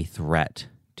he is a threat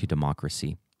to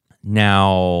democracy.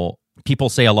 Now, people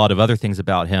say a lot of other things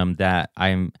about him that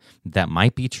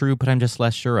might be true, but I'm just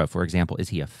less sure of. For example, is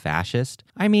he a fascist?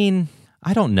 I mean,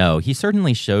 I don't know. He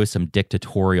certainly shows some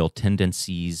dictatorial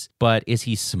tendencies, but is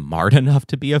he smart enough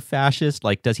to be a fascist?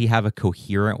 Like, does he have a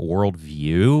coherent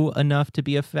worldview enough to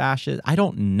be a fascist? I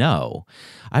don't know.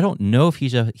 I don't know if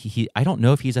he's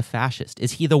a fascist.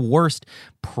 Is he the worst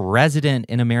president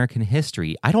in American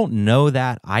history? I don't know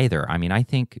that either. I mean, I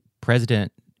think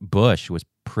President Bush was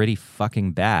pretty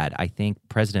fucking bad. I think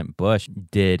President Bush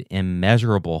did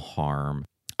immeasurable harm.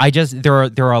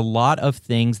 there are a lot of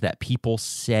things that people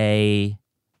say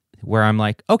where I'm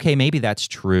like, okay, maybe that's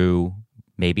true.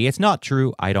 Maybe it's not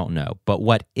true. I don't know. But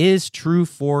what is true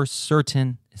for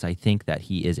certain is I think that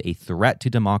he is a threat to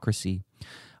democracy.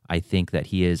 I think that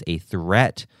he is a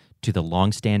threat to the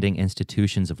longstanding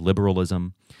institutions of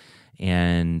liberalism.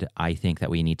 And I think that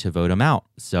we need to vote him out.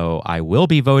 So I will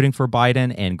be voting for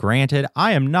Biden. And granted,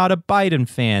 I am not a Biden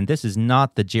fan. This is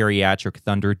not the geriatric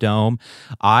Thunderdome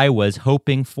I was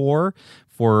hoping for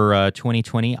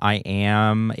 2020. I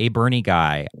am a Bernie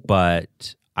guy,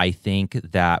 but I think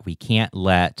that we can't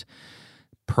let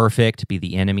perfect be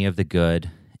the enemy of the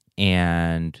good,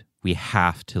 and we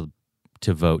have to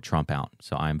vote Trump out.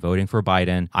 So I'm voting for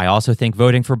Biden. I also think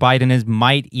voting for Biden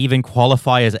might even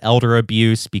qualify as elder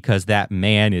abuse because that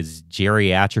man is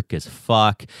geriatric as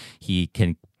fuck. He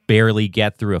can barely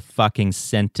get through a fucking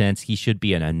sentence. He should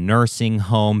be in a nursing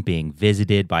home being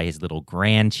visited by his little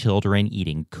grandchildren,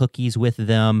 eating cookies with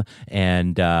them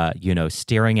and,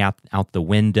 staring out the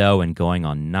window and going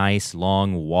on nice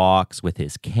long walks with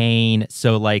his cane.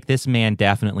 So this man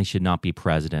definitely should not be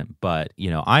president. But,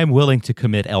 I'm willing to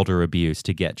commit elder abuse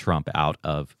to get Trump out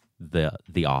of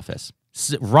the office.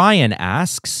 Ryan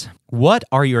asks, what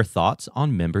are your thoughts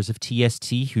on members of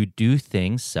TST who do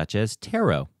things such as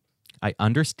tarot? I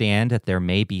understand that there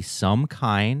may be some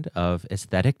kind of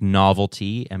aesthetic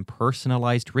novelty and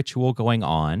personalized ritual going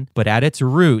on, but at its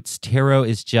roots, tarot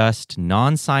is just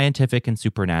non-scientific and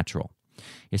supernatural.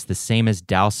 It's the same as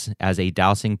a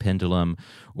dowsing pendulum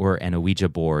or an Ouija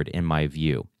board, in my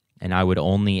view. And I would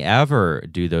only ever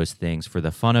do those things for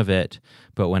the fun of it.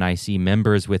 But when I see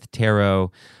members with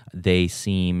tarot, they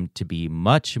seem to be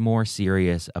much more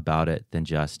serious about it than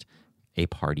just a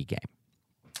party game.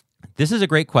 This is a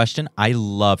great question. I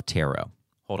love tarot.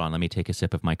 Hold on, let me take a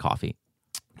sip of my coffee.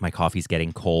 My coffee's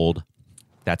getting cold.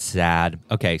 That's sad.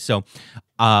 Okay, so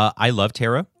I love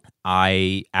tarot.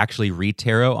 I actually read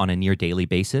tarot on a near daily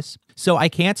basis. So I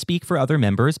can't speak for other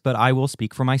members, but I will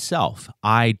speak for myself.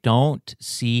 I don't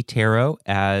see tarot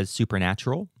as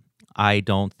supernatural. I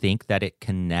don't think that it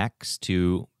connects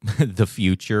to the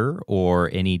future or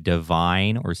any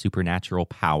divine or supernatural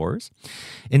powers.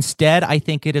 Instead, I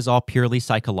think it is all purely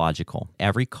psychological.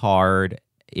 Every card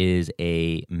is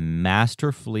a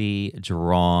masterfully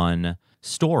drawn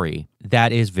story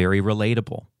that is very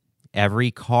relatable.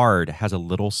 Every card has a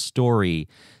little story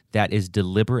that is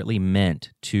deliberately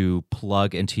meant to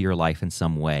plug into your life in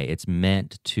some way. It's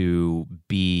meant to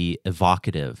be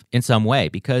evocative in some way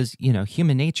because,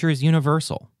 human nature is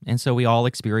universal. And so we all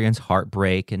experience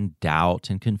heartbreak and doubt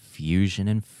and confusion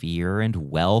and fear and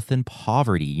wealth and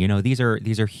poverty. These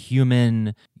are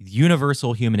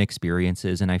universal human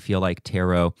experiences. And I feel like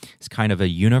tarot is kind of a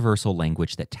universal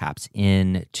language that taps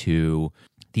into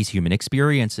these human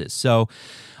experiences. So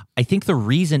I think the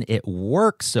reason it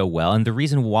works so well and the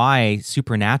reason why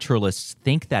supernaturalists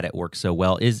think that it works so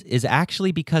well is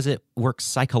actually because it works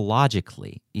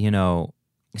psychologically,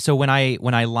 So when I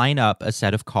line up a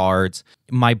set of cards,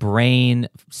 my brain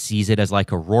sees it as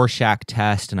like a Rorschach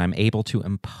test, and I'm able to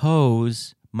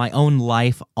impose my own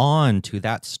life onto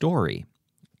that story.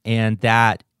 And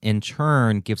that in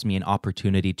turn gives me an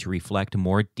opportunity to reflect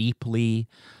more deeply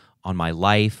on my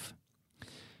life.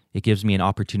 It gives me an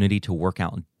opportunity to work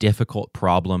out difficult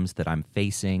problems that I'm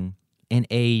facing in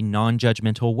a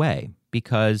non-judgmental way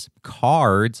because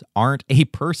cards aren't a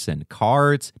person.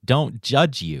 Cards don't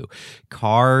judge you.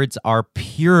 Cards are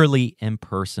purely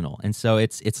impersonal. And so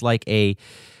it's like a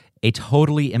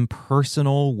totally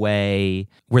impersonal way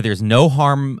where there's no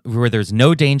harm, where there's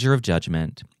no danger of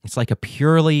judgment. It's like a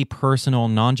purely personal,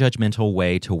 non-judgmental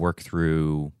way to work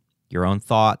through your own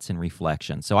thoughts and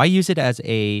reflection. So I use it as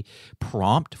a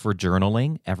prompt for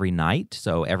journaling every night.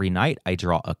 So every night I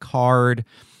draw a card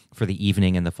for the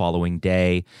evening and the following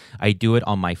day. I do it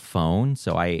on my phone.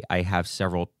 So I have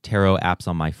several tarot apps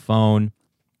on my phone.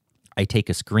 I take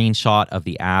a screenshot of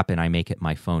the app and I make it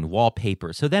my phone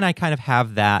wallpaper. So then I kind of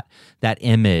have that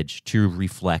image to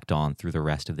reflect on through the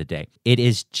rest of the day. It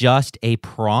is just a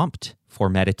prompt for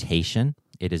meditation.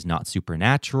 It is not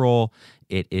supernatural.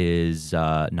 It is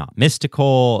not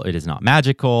mystical. It is not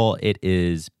magical. It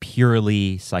is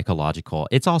purely psychological.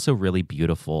 It's also really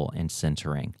beautiful and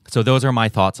centering. So those are my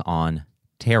thoughts on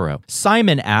tarot.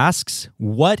 Simon asks,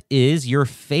 what is your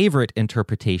favorite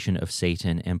interpretation of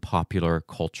Satan in popular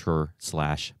culture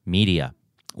 / media?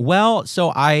 Well,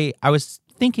 so I was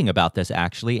thinking about this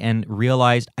actually and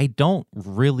realized I don't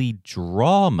really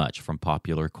draw much from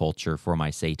popular culture for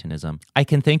my Satanism. I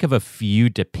can think of a few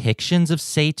depictions of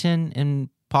Satan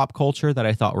in pop culture that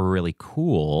I thought were really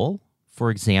cool. For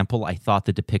example, I thought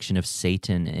the depiction of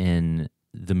Satan in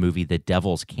the movie The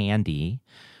Devil's Candy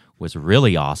was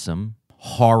really awesome.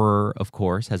 Horror, of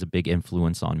course, has a big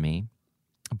influence on me.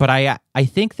 But I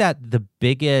think that the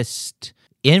biggest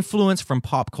influence from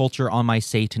pop culture on my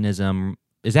Satanism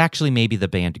is actually maybe the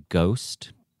band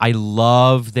Ghost. I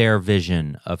love their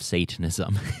vision of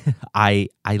Satanism. I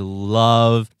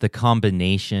love the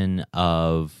combination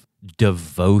of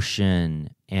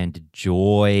devotion and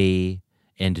joy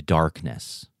and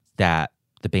darkness that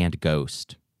the band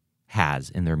Ghost has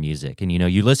in their music. And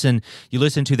you listen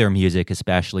to their music,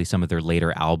 especially some of their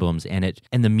later albums, and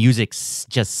the music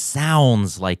just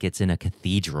sounds like it's in a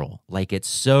cathedral. Like it's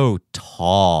so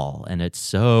tall and it's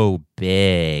so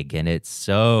big and it's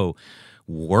so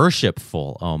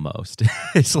worshipful almost.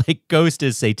 It's like Ghost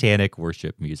is satanic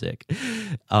worship music.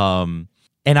 And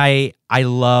I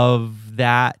love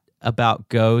that about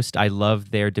Ghost. I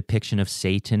love their depiction of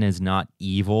Satan as not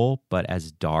evil, but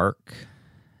as dark,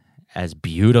 as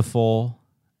beautiful,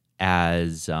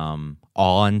 as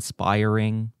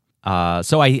awe-inspiring.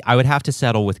 So I would have to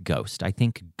settle with Ghost. I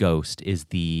think Ghost is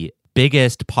the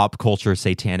biggest pop culture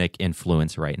satanic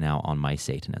influence right now on my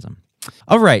Satanism.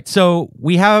 All right, so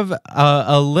we have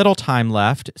a little time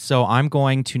left, so I'm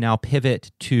going to now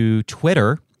pivot to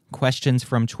Twitter. Questions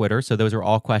from Twitter. So those are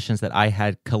all questions that I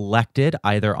had collected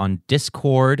either on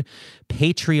Discord,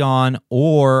 Patreon,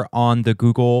 or on the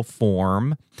Google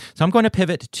form. So I'm going to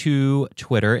pivot to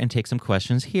Twitter and take some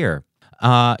questions here.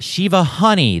 Shiva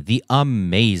Honey, the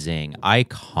amazing,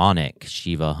 iconic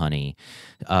Shiva Honey.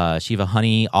 Shiva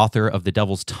Honey, author of The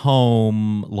Devil's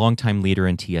Tome, longtime leader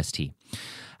in TST,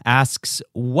 asks,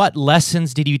 what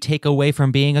lessons did you take away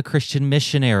from being a Christian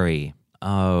missionary?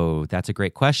 Oh, that's a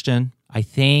great question. I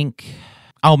think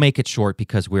I'll make it short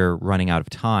because we're running out of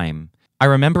time. I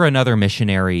remember another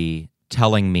missionary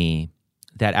telling me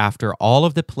that after all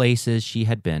of the places she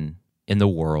had been in the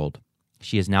world,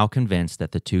 she is now convinced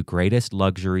that the two greatest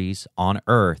luxuries on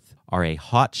earth are a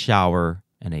hot shower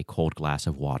and a cold glass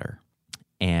of water.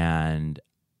 And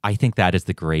I think that is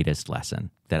the greatest lesson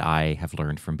that I have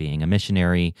learned from being a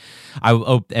missionary.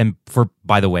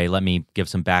 By the way, let me give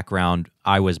some background.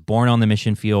 I was born on the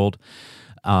mission field.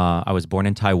 I was born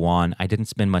in Taiwan. I didn't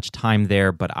spend much time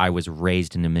there, but I was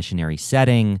raised in a missionary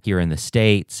setting here in the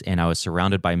States, and I was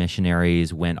surrounded by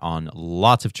missionaries, went on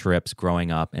lots of trips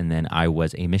growing up, and then I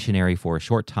was a missionary for a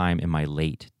short time in my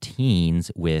late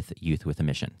teens with Youth with a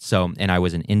Mission. And I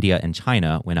was in India and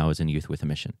China when I was in Youth with a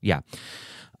Mission. Yeah.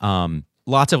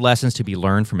 Lots of lessons to be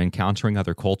learned from encountering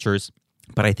other cultures,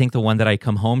 but I think the one that I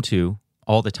come home to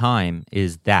all the time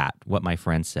is that, what my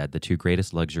friend said, the two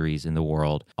greatest luxuries in the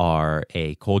world are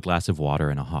a cold glass of water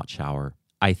and a hot shower.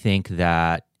 I think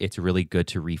that it's really good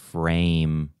to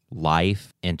reframe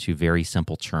life into very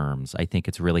simple terms. I think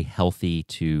it's really healthy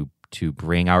to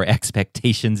bring our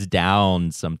expectations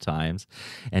down sometimes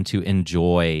and to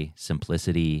enjoy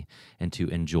simplicity and to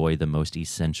enjoy the most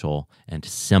essential and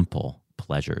simple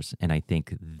pleasures. And I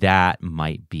think that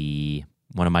might be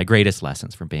one of my greatest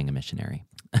lessons from being a missionary.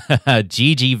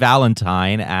 Gigi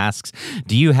Valentine asks,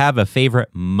 do you have a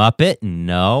favorite Muppet?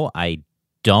 No, I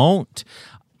don't.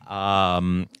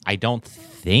 I don't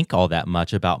think all that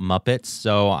much about Muppets,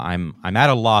 so I'm at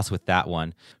a loss with that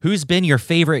one. Who's been your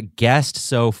favorite guest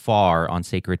so far on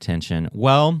Sacred Tension?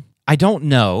 Well, I don't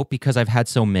know because I've had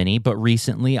so many, but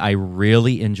recently I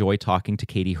really enjoyed talking to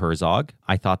Katie Herzog.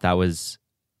 I thought that was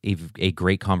a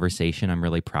great conversation. I'm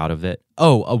really proud of it.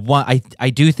 I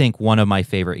do think one of my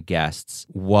favorite guests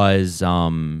was,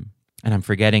 and I'm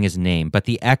forgetting his name, but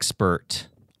the expert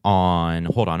on,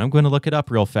 hold on, I'm going to look it up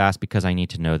real fast because I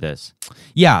need to know this.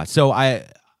 Yeah, so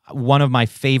one of my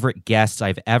favorite guests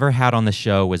I've ever had on the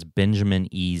show was Benjamin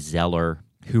E. Zeller,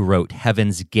 who wrote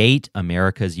Heaven's Gate,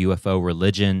 America's UFO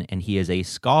Religion, and he is a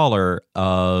scholar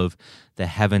of the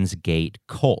Heaven's Gate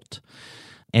cult,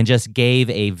 and just gave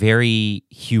a very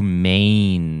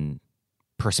humane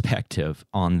perspective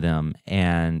on them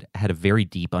and had a very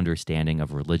deep understanding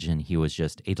of religion. He was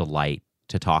just a delight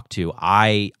to talk to.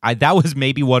 I that was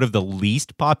maybe one of the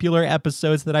least popular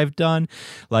episodes that I've done.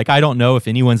 Like, I don't know if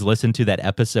anyone's listened to that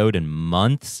episode in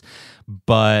months,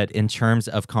 but in terms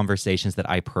of conversations that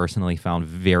I personally found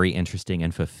very interesting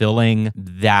and fulfilling,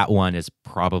 that one is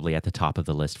probably at the top of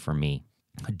the list for me.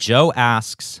 Joe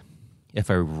asks, if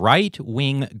a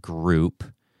right-wing group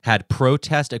had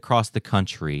protest across the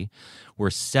country where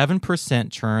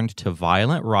 7% turned to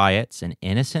violent riots and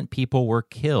innocent people were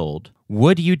killed,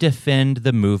 would you defend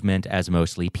the movement as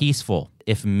mostly peaceful?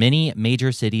 If many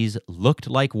major cities looked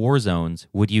like war zones,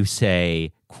 would you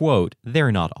say, quote,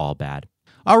 they're not all bad?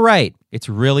 All right, it's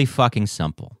really fucking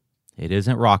simple. It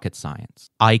isn't rocket science.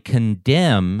 I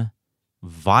condemn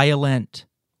violent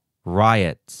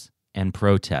riots and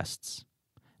protests,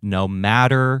 no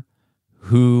matter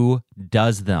who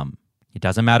does them. It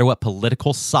doesn't matter what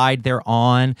political side they're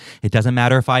on. It doesn't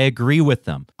matter if I agree with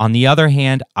them. On the other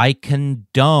hand, I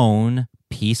condone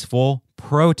peaceful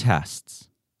protests.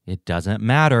 It doesn't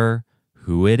matter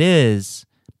who it is,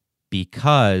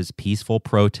 because peaceful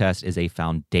protest is a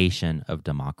foundation of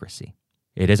democracy.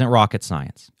 It isn't rocket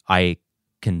science. I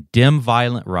condemn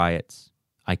violent riots.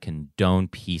 I condone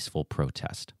peaceful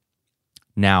protest.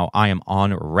 Now, I am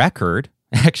on record,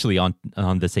 actually on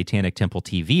the Satanic Temple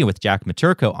TV with Jack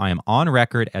Maturko, I am on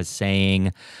record as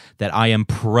saying that I am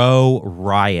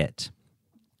pro-riot.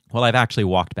 Well, I've actually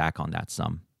walked back on that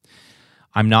some.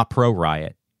 I'm not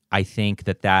pro-riot. I think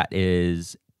that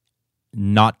is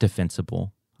not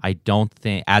defensible. I don't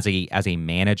think, as a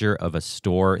manager of a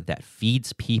store that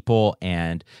feeds people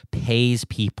and pays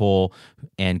people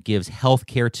and gives health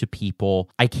care to people,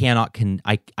 I cannot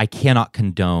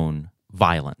condone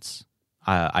violence.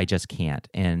 I just can't.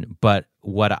 But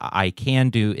what I can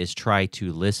do is try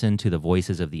to listen to the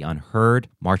voices of the unheard.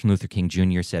 Martin Luther King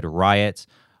Jr. said riots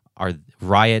are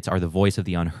the voice of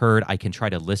the unheard. I can try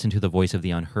to listen to the voice of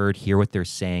the unheard, hear what they're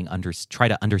saying, try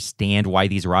to understand why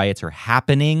these riots are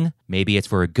happening. Maybe it's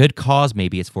for a good cause.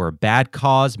 Maybe it's for a bad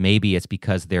cause. Maybe it's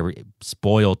because they're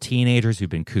spoiled teenagers who've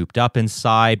been cooped up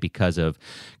inside because of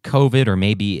COVID, or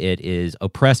maybe it is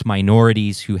oppressed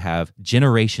minorities who have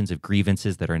generations of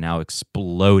grievances that are now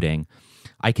exploding.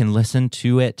 I can listen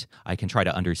to it. I can try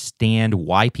to understand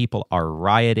why people are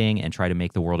rioting and try to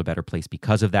make the world a better place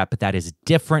because of that. But that is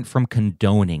different from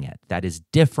condoning it. That is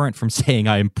different from saying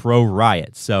I am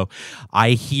pro-riot. So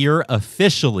I here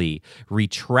officially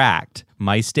retract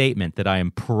my statement that I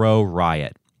am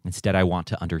pro-riot. Instead, I want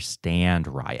to understand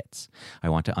riots. I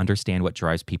want to understand what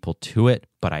drives people to it.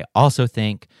 But I also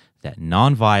think that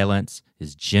nonviolence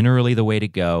is generally the way to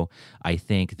go. I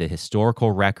think the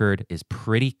historical record is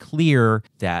pretty clear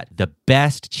that the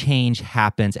best change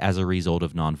happens as a result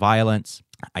of nonviolence.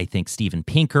 I think Steven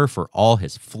Pinker, for all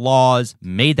his flaws,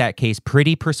 made that case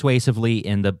pretty persuasively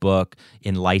in the book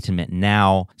Enlightenment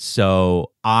Now.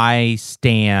 So I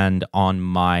stand on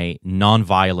my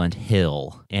nonviolent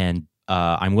hill, and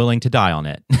I'm willing to die on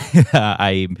it.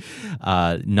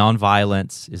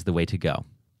 Nonviolence is the way to go.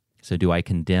 So do I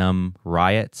condemn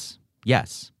riots?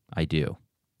 Yes, I do.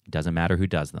 It doesn't matter who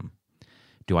does them.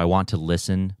 Do I want to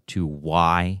listen to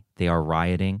why they are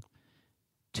rioting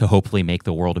to hopefully make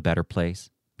the world a better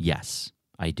place? Yes,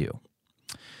 I do.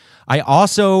 I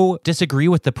also disagree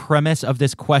with the premise of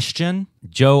this question.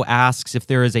 Joe asks if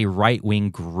there is a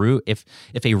right-wing group, if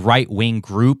a right-wing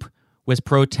group was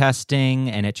protesting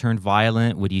and it turned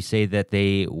violent, would you say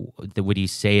would you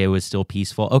say it was still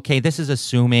peaceful? Okay, this is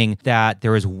assuming that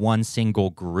there is one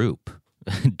single group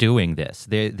doing this.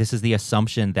 This is the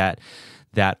assumption that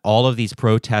all of these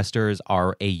protesters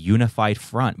are a unified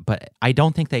front, but I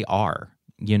don't think they are.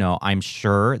 You know, I'm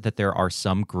sure that there are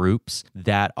some groups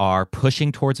that are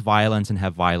pushing towards violence and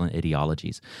have violent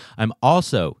ideologies. I'm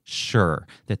also sure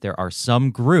that there are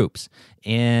some groups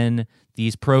in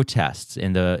these protests,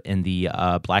 in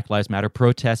the Black Lives Matter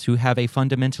protests, who have a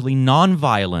fundamentally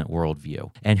nonviolent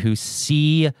worldview and who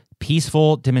see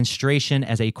peaceful demonstration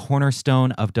as a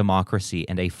cornerstone of democracy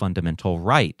and a fundamental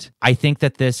right. I think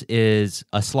that this is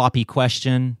a sloppy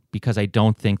question because I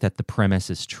don't think that the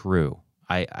premise is true.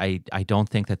 I don't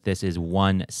think that this is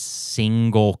one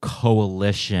single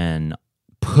coalition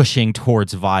pushing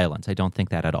towards violence. I don't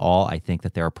think that at all. I think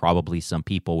that there are probably some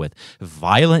people with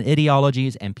violent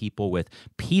ideologies and people with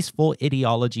peaceful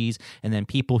ideologies, and then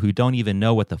people who don't even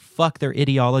know what the fuck their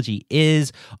ideology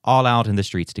is, all out in the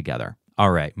streets together.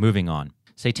 All right, moving on.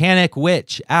 Satanic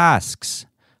Witch asks,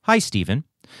 "Hi, Stephen.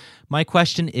 My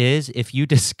question is, if you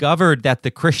discovered that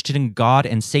the Christian God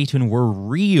and Satan were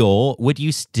real, would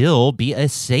you still be a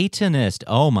Satanist?"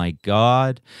 Oh my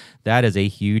God, that is a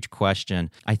huge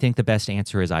question. I think the best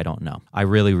answer is I don't know. I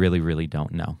really, really, really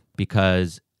don't know,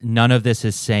 because none of this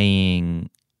is saying,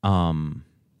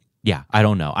 I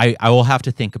don't know. I will have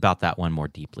to think about that one more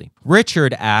deeply.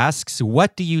 Richard asks,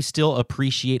 what do you still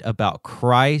appreciate about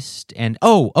Christ? And,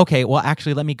 okay, well,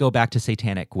 actually, let me go back to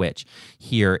Satanic Witch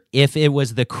here. If it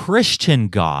was the Christian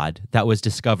God that was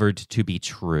discovered to be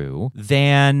true,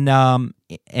 then,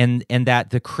 and that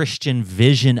the Christian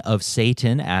vision of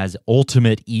Satan as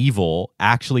ultimate evil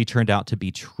actually turned out to be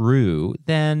true,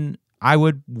 then I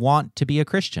would want to be a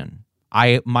Christian.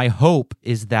 My hope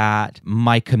is that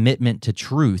my commitment to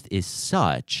truth is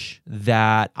such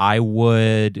that I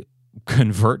would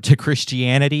convert to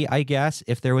Christianity, I guess,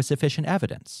 if there was sufficient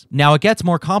evidence. Now, it gets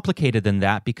more complicated than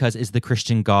that, because is the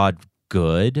Christian God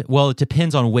good? Well, it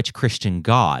depends on which Christian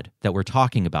God that we're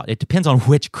talking about. It depends on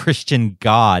which Christian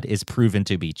God is proven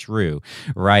to be true,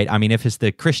 right? I mean, if it's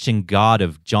the Christian God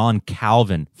of John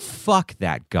Calvin, fuck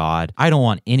that God. I don't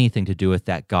want anything to do with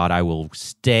that God. I will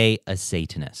stay a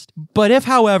Satanist. But if,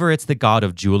 however, it's the God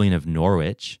of Julian of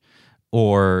Norwich,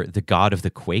 or the God of the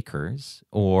Quakers,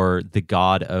 or the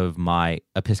God of my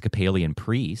Episcopalian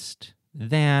priest,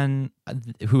 then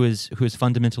who is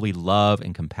fundamentally love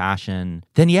and compassion,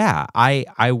 then yeah,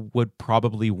 I would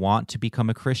probably want to become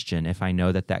a Christian if I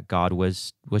know that God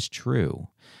was true.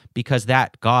 Because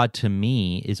that God to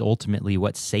me is ultimately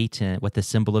what the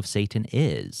symbol of Satan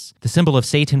is. The symbol of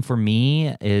Satan for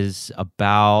me is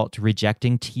about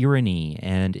rejecting tyranny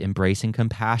and embracing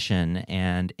compassion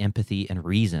and empathy and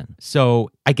reason. So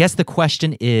I guess the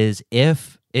question is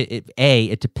if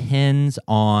it depends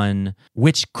on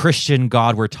which Christian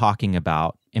God we're talking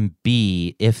about, and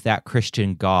B, if that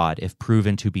Christian God, if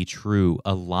proven to be true,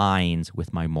 aligns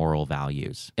with my moral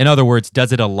values. In other words,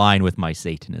 does it align with my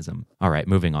Satanism? All right,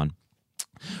 moving on.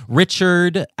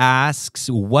 Richard asks,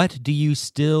 what do you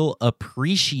still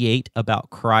appreciate about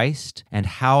Christ, and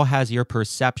how has your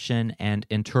perception and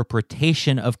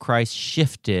interpretation of Christ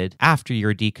shifted after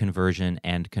your deconversion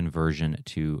and conversion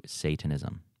to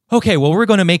Satanism? Okay, well, we're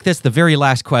going to make this the very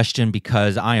last question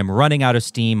because I am running out of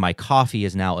steam. My coffee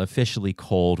is now officially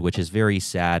cold, which is very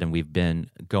sad, and we've been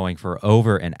going for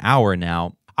over an hour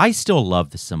now. I still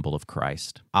love the symbol of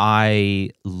Christ.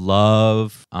 I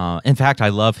love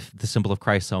the symbol of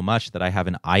Christ so much that I have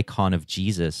an icon of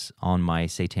Jesus on my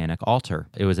satanic altar.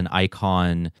 It was an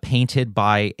icon painted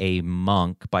by a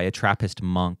Trappist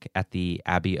monk at the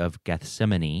Abbey of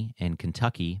Gethsemane in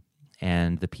Kentucky.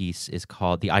 And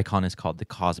the icon is called the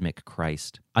Cosmic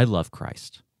Christ. I love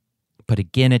Christ. But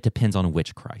again, it depends on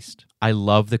which Christ. I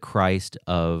love the Christ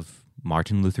of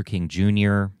Martin Luther King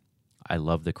Jr. I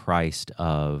love the Christ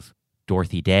of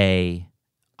Dorothy Day.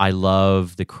 I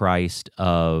love the Christ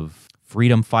of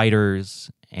freedom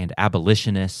fighters and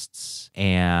abolitionists.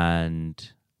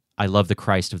 And I love the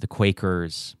Christ of the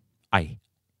Quakers. I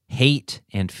hate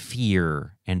and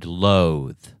fear and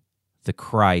loathe the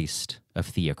Christ of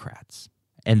theocrats.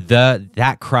 And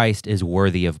that Christ is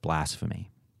worthy of blasphemy.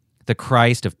 The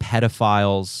Christ of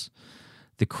pedophiles,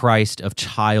 the Christ of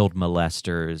child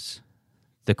molesters,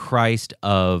 the Christ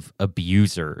of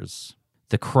abusers,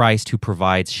 the Christ who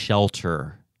provides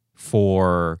shelter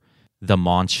for the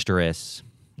monstrous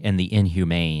and the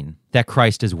inhumane. That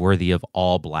Christ is worthy of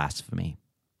all blasphemy.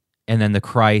 And then the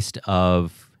Christ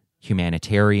of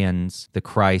humanitarians, the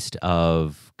Christ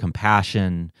of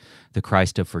compassion, the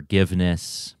Christ of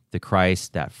forgiveness, the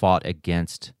Christ that fought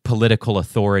against political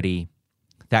authority,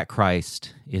 that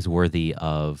Christ is worthy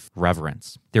of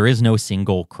reverence. There is no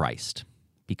single Christ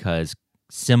because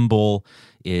symbol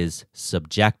is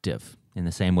subjective. In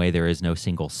the same way there is no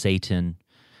single Satan,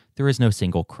 there is no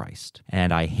single Christ.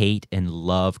 And I hate and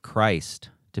love Christ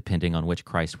depending on which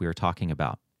Christ we are talking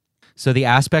about. So the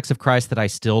aspects of Christ that I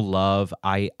still love,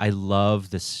 I love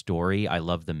the story. I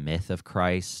love the myth of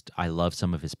Christ. I love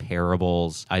some of his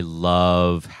parables. I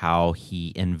love how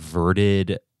he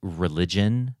inverted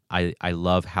religion. I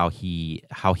love how he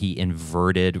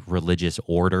inverted religious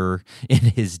order in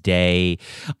his day.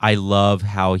 I love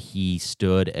how he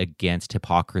stood against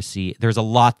hypocrisy. There's a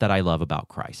lot that I love about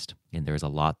Christ, and there's a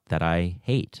lot that I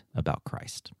hate about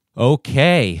Christ.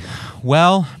 Okay,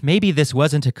 well, maybe this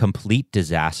wasn't a complete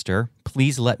disaster.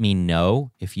 Please let me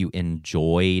know if you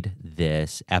enjoyed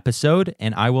this episode,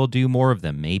 and I will do more of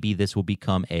them. Maybe this will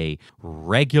become a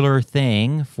regular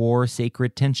thing for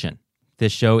Sacred Tension.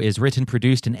 This show is written,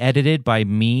 produced, and edited by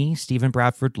me, Stephen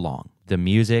Bradford Long. The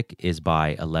music is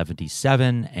by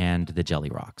 11D7 and the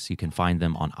Jelly Rocks. You can find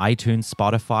them on iTunes,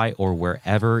 Spotify, or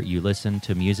wherever you listen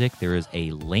to music. There is a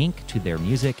link to their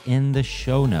music in the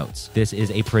show notes. This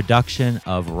is a production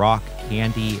of Rock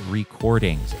Candy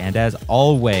Recordings. And as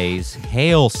always,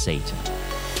 hail Satan.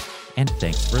 And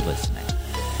thanks for listening.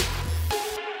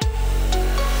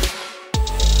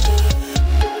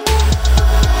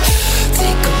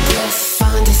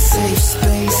 Safe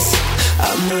space.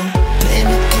 I'm a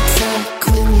panic attack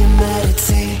when you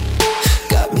meditate.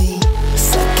 Got me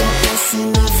second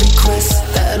guessing every quest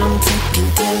that I'm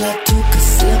taking till I took a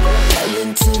sip. Fell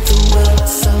into the well,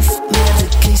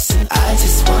 self-medication. I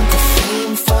just want the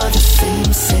fame for the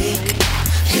fame's sake.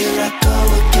 Here I go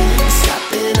again,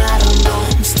 stopping, I don't know,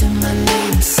 I'm still my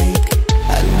namesake.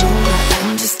 I know I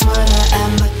am just what I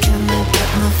am, but can I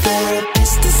get my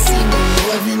therapist to see me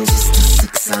more than just a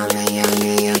 6 on the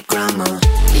Enneagram?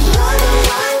 You're the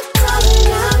one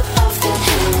calling out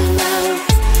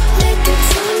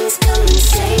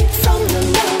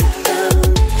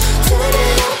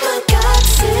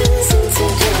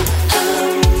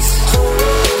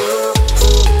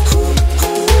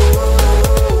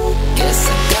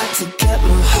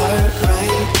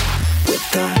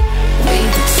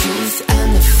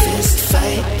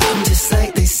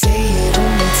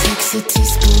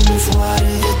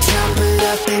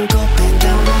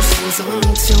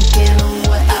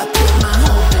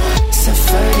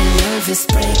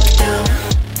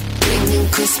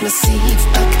Christmas Eve,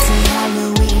 back to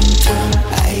Halloween Town.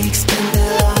 I expend a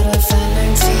lot of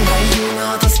energy hiding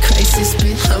all these crises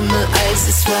behind my eyes.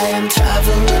 That's why I'm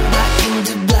traveling back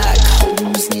into black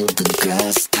holes. Neil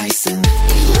deGrasse Tyson.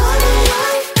 You're the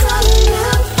light crawling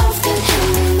out of the hell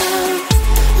now.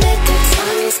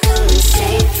 Megatons coming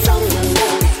straight from the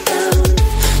meltdown.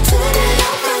 Turning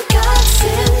out my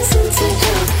godsends into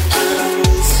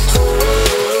hellhounds.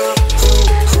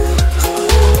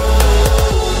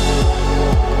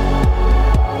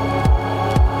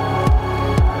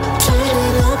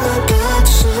 Turning out my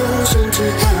godsends into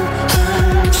hellhounds.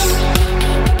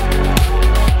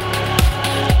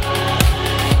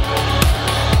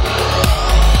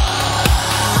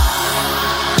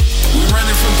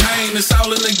 It's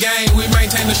all in the game. We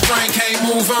maintain the strain, can't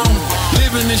move on.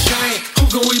 Living in shame, who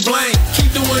can we blame? Keep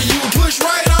doing you, push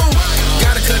right on.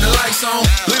 Gotta cut the lights on.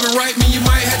 Living right mean you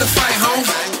might have to fight home.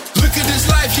 Look at this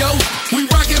life, yo. We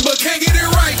rockin' but can't get it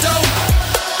right, though.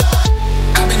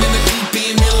 I've been in the deep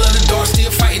end, middle of the dark, still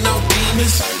fighting off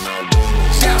demons.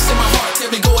 Doubts in my heart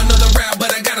tell me go another route, but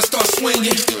I gotta start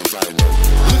swinging.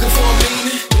 Looking for a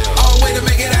meaning, all way to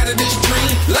make it out of this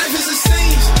dream. Life is a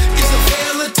scene, it's a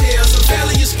veil of tears, a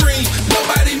valley of screams.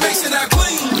 Nobody makes it out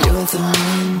clean. You're the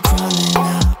moon crawling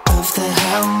out of the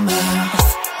hell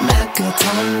mouth.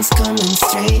 Megatons coming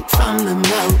straight from the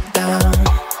meltdown.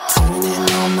 Turning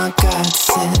all my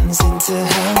godsends